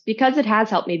relationships because it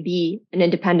has helped me be an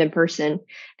independent person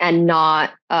and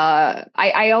not,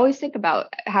 I always think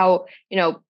about how,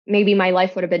 maybe my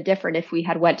life would have been different if we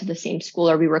had went to the same school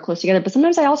or we were close together. But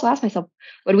sometimes I also ask myself,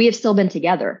 would we have still been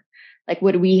together? Like,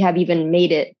 would we have even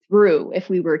made it through if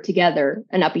we were together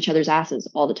and up each other's asses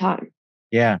all the time?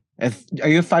 Yeah. Are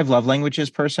you a 5 love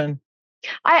languages person?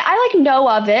 I like know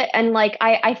of it. And like,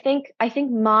 I think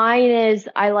mine is,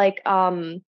 I like,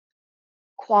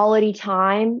 quality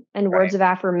time and words of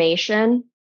affirmation.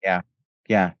 Yeah.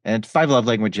 Yeah. And 5 love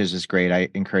languages is great. I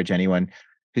encourage anyone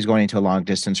who's going into a long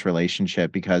distance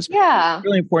relationship, because it's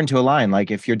really important to align. Like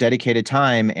if you're dedicated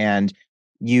time and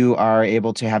you are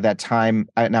able to have that time.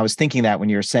 And I was thinking that when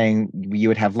you were saying you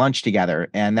would have lunch together,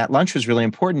 and that lunch was really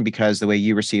important because the way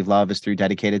you receive love is through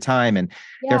dedicated time. And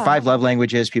there are 5 love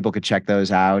languages. People could check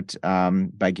those out,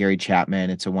 by Gary Chapman.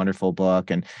 It's a wonderful book.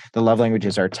 And the love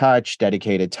languages are touch,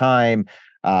 dedicated time,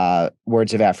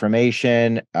 words of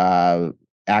affirmation,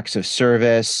 acts of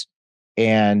service,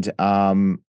 and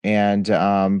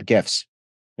gifts.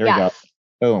 There we go.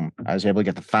 Boom. I was able to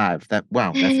get the 5.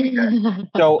 Wow. That's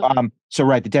good. So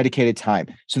right, the dedicated time.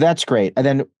 So that's great. And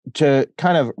then to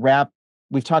kind of wrap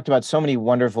we've talked about so many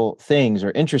wonderful things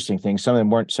or interesting things. Some of them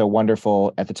weren't so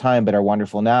wonderful at the time, but are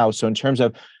wonderful now. So in terms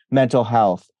of mental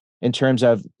health, in terms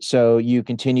of, so you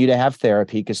continue to have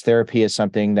therapy, because therapy is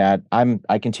something that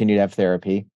I continue to have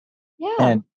therapy, Yeah.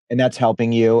 and that's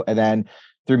helping you. And then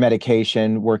through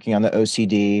medication, working on the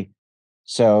OCD,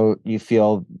 so you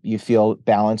feel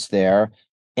balanced there.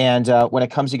 And when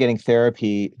it comes to getting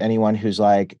therapy, anyone who's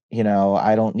like,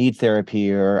 I don't need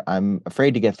therapy or I'm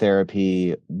afraid to get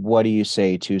therapy, what do you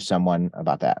say to someone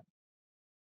about that?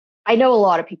 I know a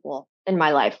lot of people in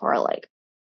my life who are like,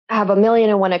 have a million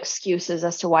and one excuses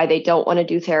as to why they don't want to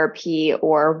do therapy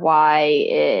or why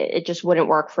it just wouldn't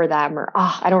work for them or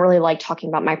I don't really like talking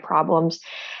about my problems.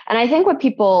 And I think what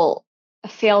people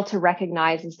fail to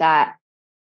recognize is that,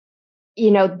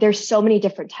 there's so many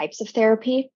different types of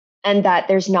therapy and that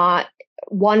there's not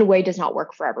one way does not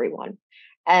work for everyone.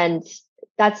 And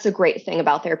that's the great thing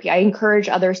about therapy. I encourage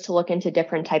others to look into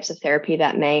different types of therapy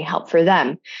that may help for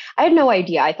them. I had no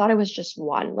idea. I thought it was just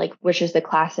one, like, which is the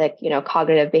classic,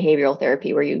 cognitive behavioral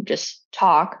therapy where you just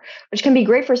talk, which can be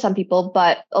great for some people.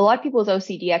 But a lot of people with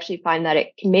OCD actually find that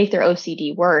it can make their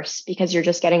OCD worse because you're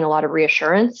just getting a lot of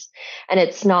reassurance and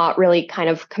it's not really kind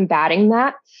of combating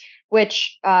that,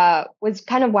 which was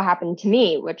kind of what happened to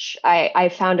me, which I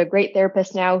found a great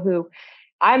therapist now who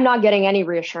I'm not getting any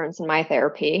reassurance in my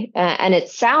therapy. And it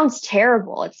sounds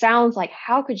terrible. It sounds like,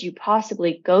 how could you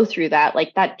possibly go through that?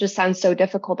 Like, that just sounds so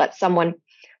difficult that someone,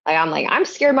 I'm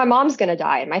scared my mom's going to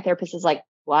die. And my therapist is like,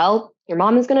 well, your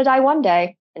mom is going to die one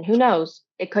day. And who knows?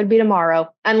 It could be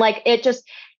tomorrow. And like, it just,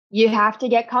 you have to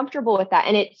get comfortable with that.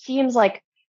 And it seems like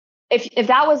if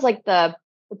that was like the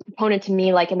proponent to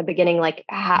me, like in the beginning, like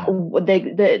how, Yeah.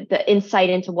 the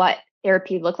insight into what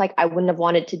therapy looked like, I wouldn't have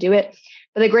wanted to do it.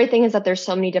 But the great thing is that there's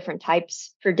so many different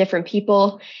types for different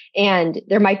people, and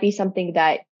there might be something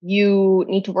that you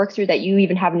need to work through that you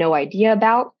even have no idea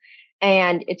about.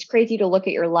 And it's crazy to look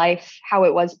at your life, how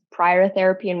it was prior to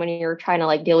therapy, and when you're trying to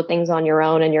like deal with things on your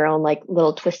own and your own like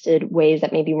little twisted ways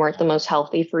that maybe weren't the most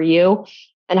healthy for you,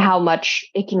 and how much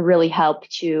it can really help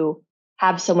to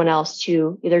have someone else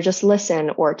to either just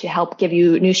listen or to help give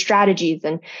you new strategies.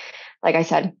 And like I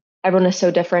said, everyone is so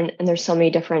different and there's so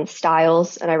many different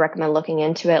styles. And I recommend looking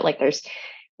into it. Like there's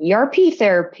ERP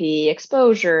therapy,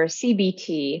 exposure,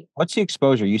 CBT. What's the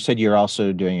exposure? You said you're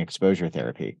also doing exposure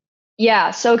therapy.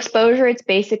 Yeah. So exposure, it's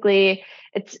basically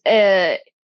it's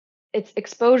it's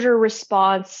exposure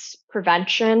response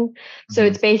prevention. So Mhm.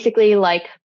 it's basically like,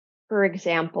 for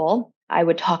example, I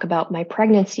would talk about my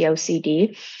pregnancy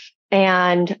OCD.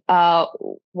 And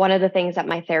one of the things that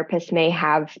my therapist may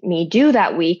have me do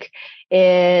that week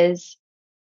is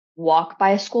walk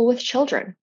by a school with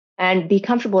children and be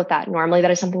comfortable with that. Normally,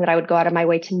 that is something that I would go out of my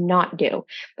way to not do,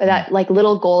 but Mm. that like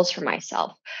little goals for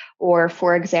myself. Or,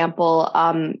 for example,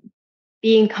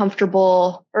 being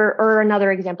comfortable, or another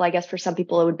example, I guess, for some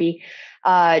people, it would be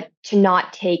to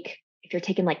not take, if you're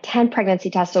taking like 10 pregnancy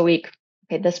tests a week,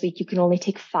 okay, this week you can only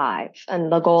take 5.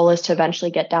 And the goal is to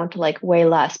eventually get down to like way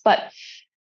less. But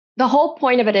the whole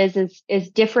point of it is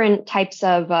different types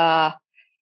of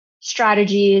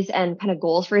strategies and kind of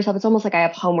goals for yourself. It's almost like I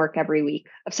have homework every week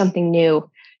of something new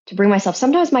to bring myself.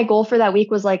 Sometimes my goal for that week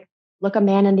was like look a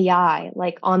man in the eye,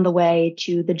 like on the way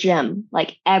to the gym,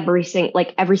 like every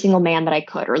single man that I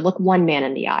could, or look one man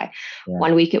in the eye. Yeah.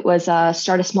 One week it was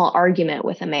start a small argument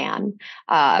with a man,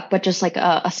 but just like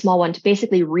a small one to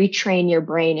basically retrain your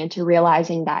brain into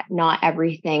realizing that not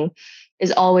everything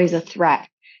is always a threat.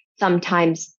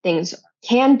 Sometimes things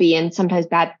can be, and sometimes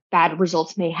bad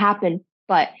results may happen,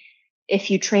 but if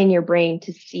you train your brain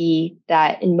to see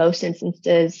that in most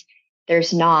instances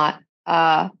there's not,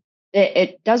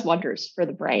 it does wonders for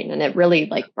the brain. And it really,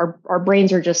 like, our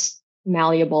brains are just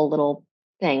malleable little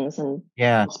things and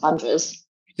Yeah. sponges.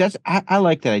 I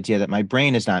like that idea that my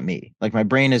brain is not me. Like my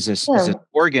brain is this Yeah.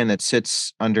 organ that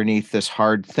sits underneath this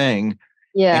hard thing.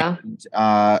 Yeah.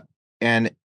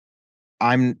 And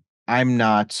I'm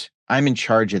I'm in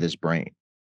charge of this brain.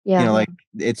 Yeah. Like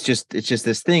it's just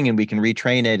this thing, and we can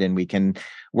retrain it and we can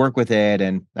work with it.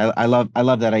 And I love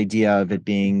that idea of it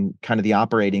being kind of the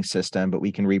operating system, but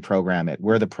we can reprogram it.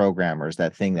 We're the programmers,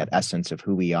 that thing, that essence of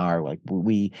who we are. Like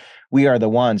we are the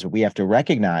ones, but we have to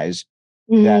recognize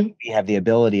that Hmm. we have the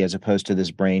ability as opposed to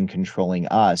this brain controlling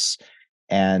us.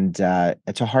 And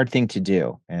it's a hard thing to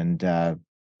do. And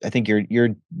I think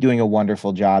you're doing a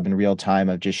wonderful job in real time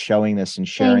of just showing this and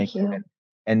sharing, Thank you.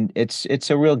 and it's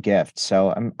a real gift.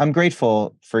 So I'm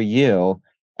grateful for you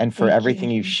and for Thank everything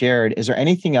you. you've shared. Is there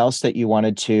anything else that you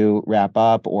wanted to wrap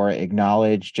up or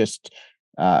acknowledge? Just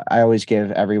I always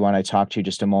give everyone I talk to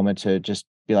just a moment to just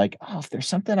be like, oh, if there's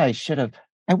something I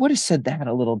would have said that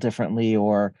a little differently,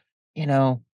 or you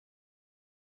know,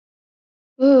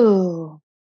 Ooh,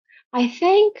 I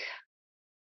think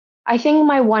I think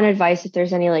my one advice, if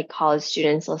there's any like college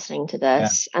students listening to yeah,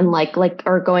 this and like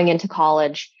or going into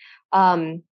college,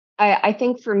 um, I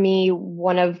think for me,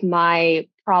 one of my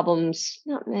problems,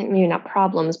 not maybe not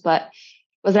problems, but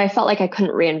was that I felt like I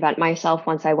couldn't reinvent myself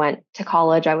once I went to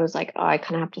college. I was like, oh, I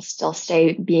kind of have to still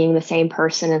stay being the same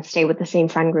person and stay with the same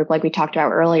friend group, like we talked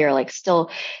about earlier, like still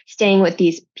staying with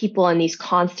these people and these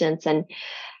constants. And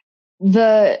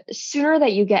the sooner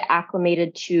that you get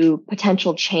acclimated to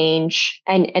potential change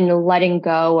and letting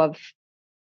go of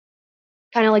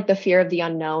kind of like the fear of the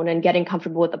unknown and getting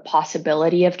comfortable with the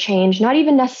possibility of change, not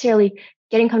even necessarily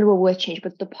getting comfortable with change,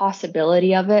 but the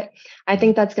possibility of it, I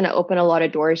think that's going to open a lot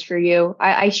of doors for you.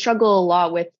 I struggle a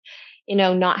lot with,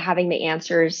 not having the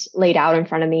answers laid out in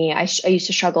front of me. I used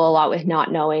to struggle a lot with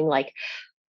not knowing, like,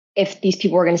 if these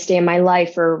people were going to stay in my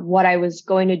life or what I was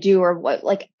going to do or what,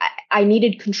 like, I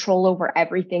needed control over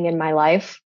everything in my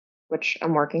life, which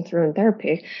I'm working through in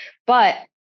therapy. But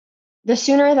the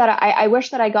sooner that I wish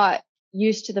that I got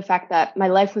used to the fact that my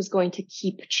life was going to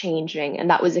keep changing and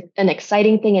that was an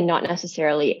exciting thing and not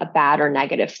necessarily a bad or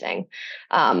negative thing.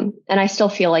 And I still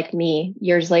feel like me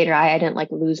years later, I didn't like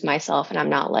lose myself and I'm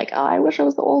not like, oh, I wish I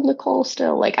was the old Nicole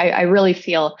still. Like I really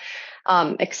feel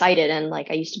excited and like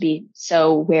I used to be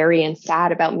so wary and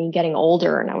sad about me getting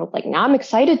older. And I was like, now I'm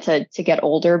excited to get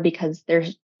older because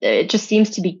it just seems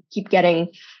to be keep getting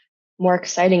more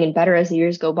exciting and better as the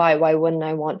years go by. Why wouldn't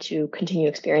I want to continue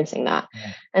experiencing that?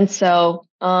 yeah. And so,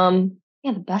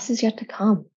 yeah, the best is yet to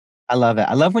come. I love it.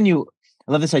 I love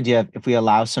this idea of if we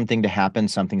allow something to happen,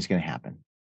 something's going to happen.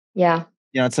 Yeah.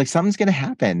 It's like something's going to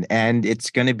happen and it's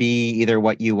going to be either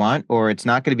what you want or it's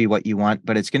not going to be what you want,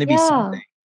 but it's going to be Yeah. something.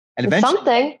 And It's eventually,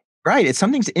 something. right, it's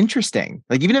something's interesting.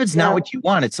 Like even if it's not Yeah. what you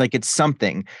want, it's like it's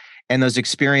something. And those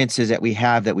experiences that we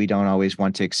have that we don't always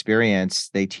want to experience,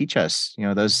 they teach us,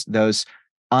 those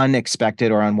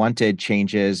unexpected or unwanted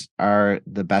changes are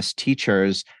the best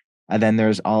teachers. And then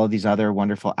there's all of these other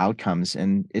wonderful outcomes.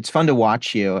 And it's fun to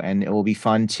watch you. And it will be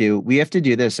fun to, we have to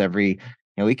do this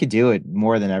we could do it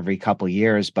more than every couple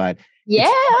years, but it's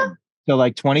Yeah. fun. So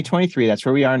like 2023, that's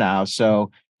where we are now.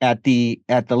 So at the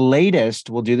latest,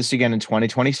 we'll do this again in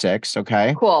 2026.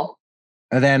 Okay. Cool.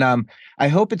 And then I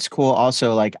hope it's cool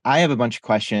also. Like I have a bunch of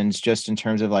questions just in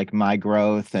terms of like my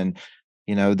growth and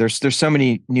there's so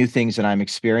many new things that I'm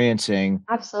experiencing.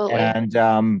 Absolutely. And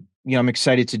I'm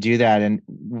excited to do that. And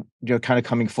kind of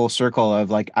coming full circle of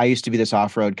like I used to be this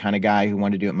off-road kind of guy who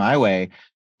wanted to do it my way.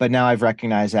 But now I've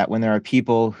recognized that when there are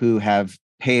people who have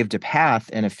paved a path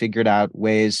and have figured out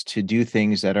ways to do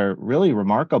things that are really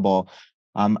remarkable,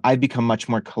 I've become much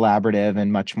more collaborative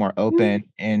and much more Mhm.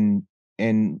 open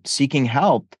in seeking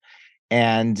help.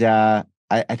 And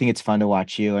I think it's fun to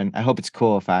watch you, and I hope it's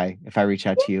cool if I reach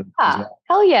out to you as Yeah. well.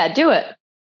 Hell yeah. Do it.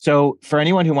 So for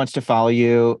anyone who wants to follow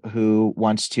you, who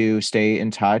wants to stay in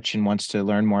touch and wants to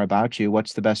learn more about you,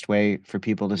 what's the best way for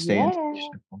people to stay in touch?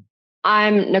 Yeah.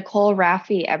 I'm Nicole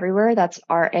Rafiee everywhere. That's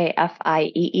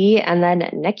Rafiee. And then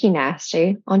Nikki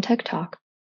Nasty on TikTok.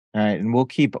 All right, and we'll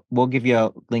give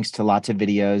you links to lots of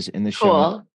videos in the show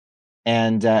notes, Cool.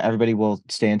 and everybody will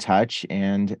stay in touch.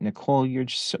 And Nicole,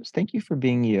 thank you for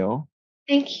being you.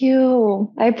 Thank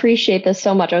you. I appreciate this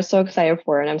so much. I was so excited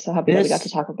for it. And I'm so happy that we got to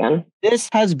This talk again. this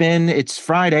has been it's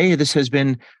Friday. This has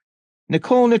been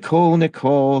Nicole, Nicole,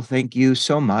 Nicole. Thank you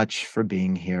so much for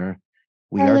being here.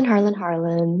 We are Harlan, Harlan,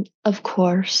 Harlan. Of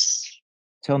course.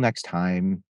 till next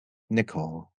time,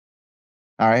 Nicole.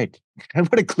 All right.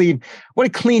 What a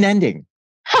clean ending.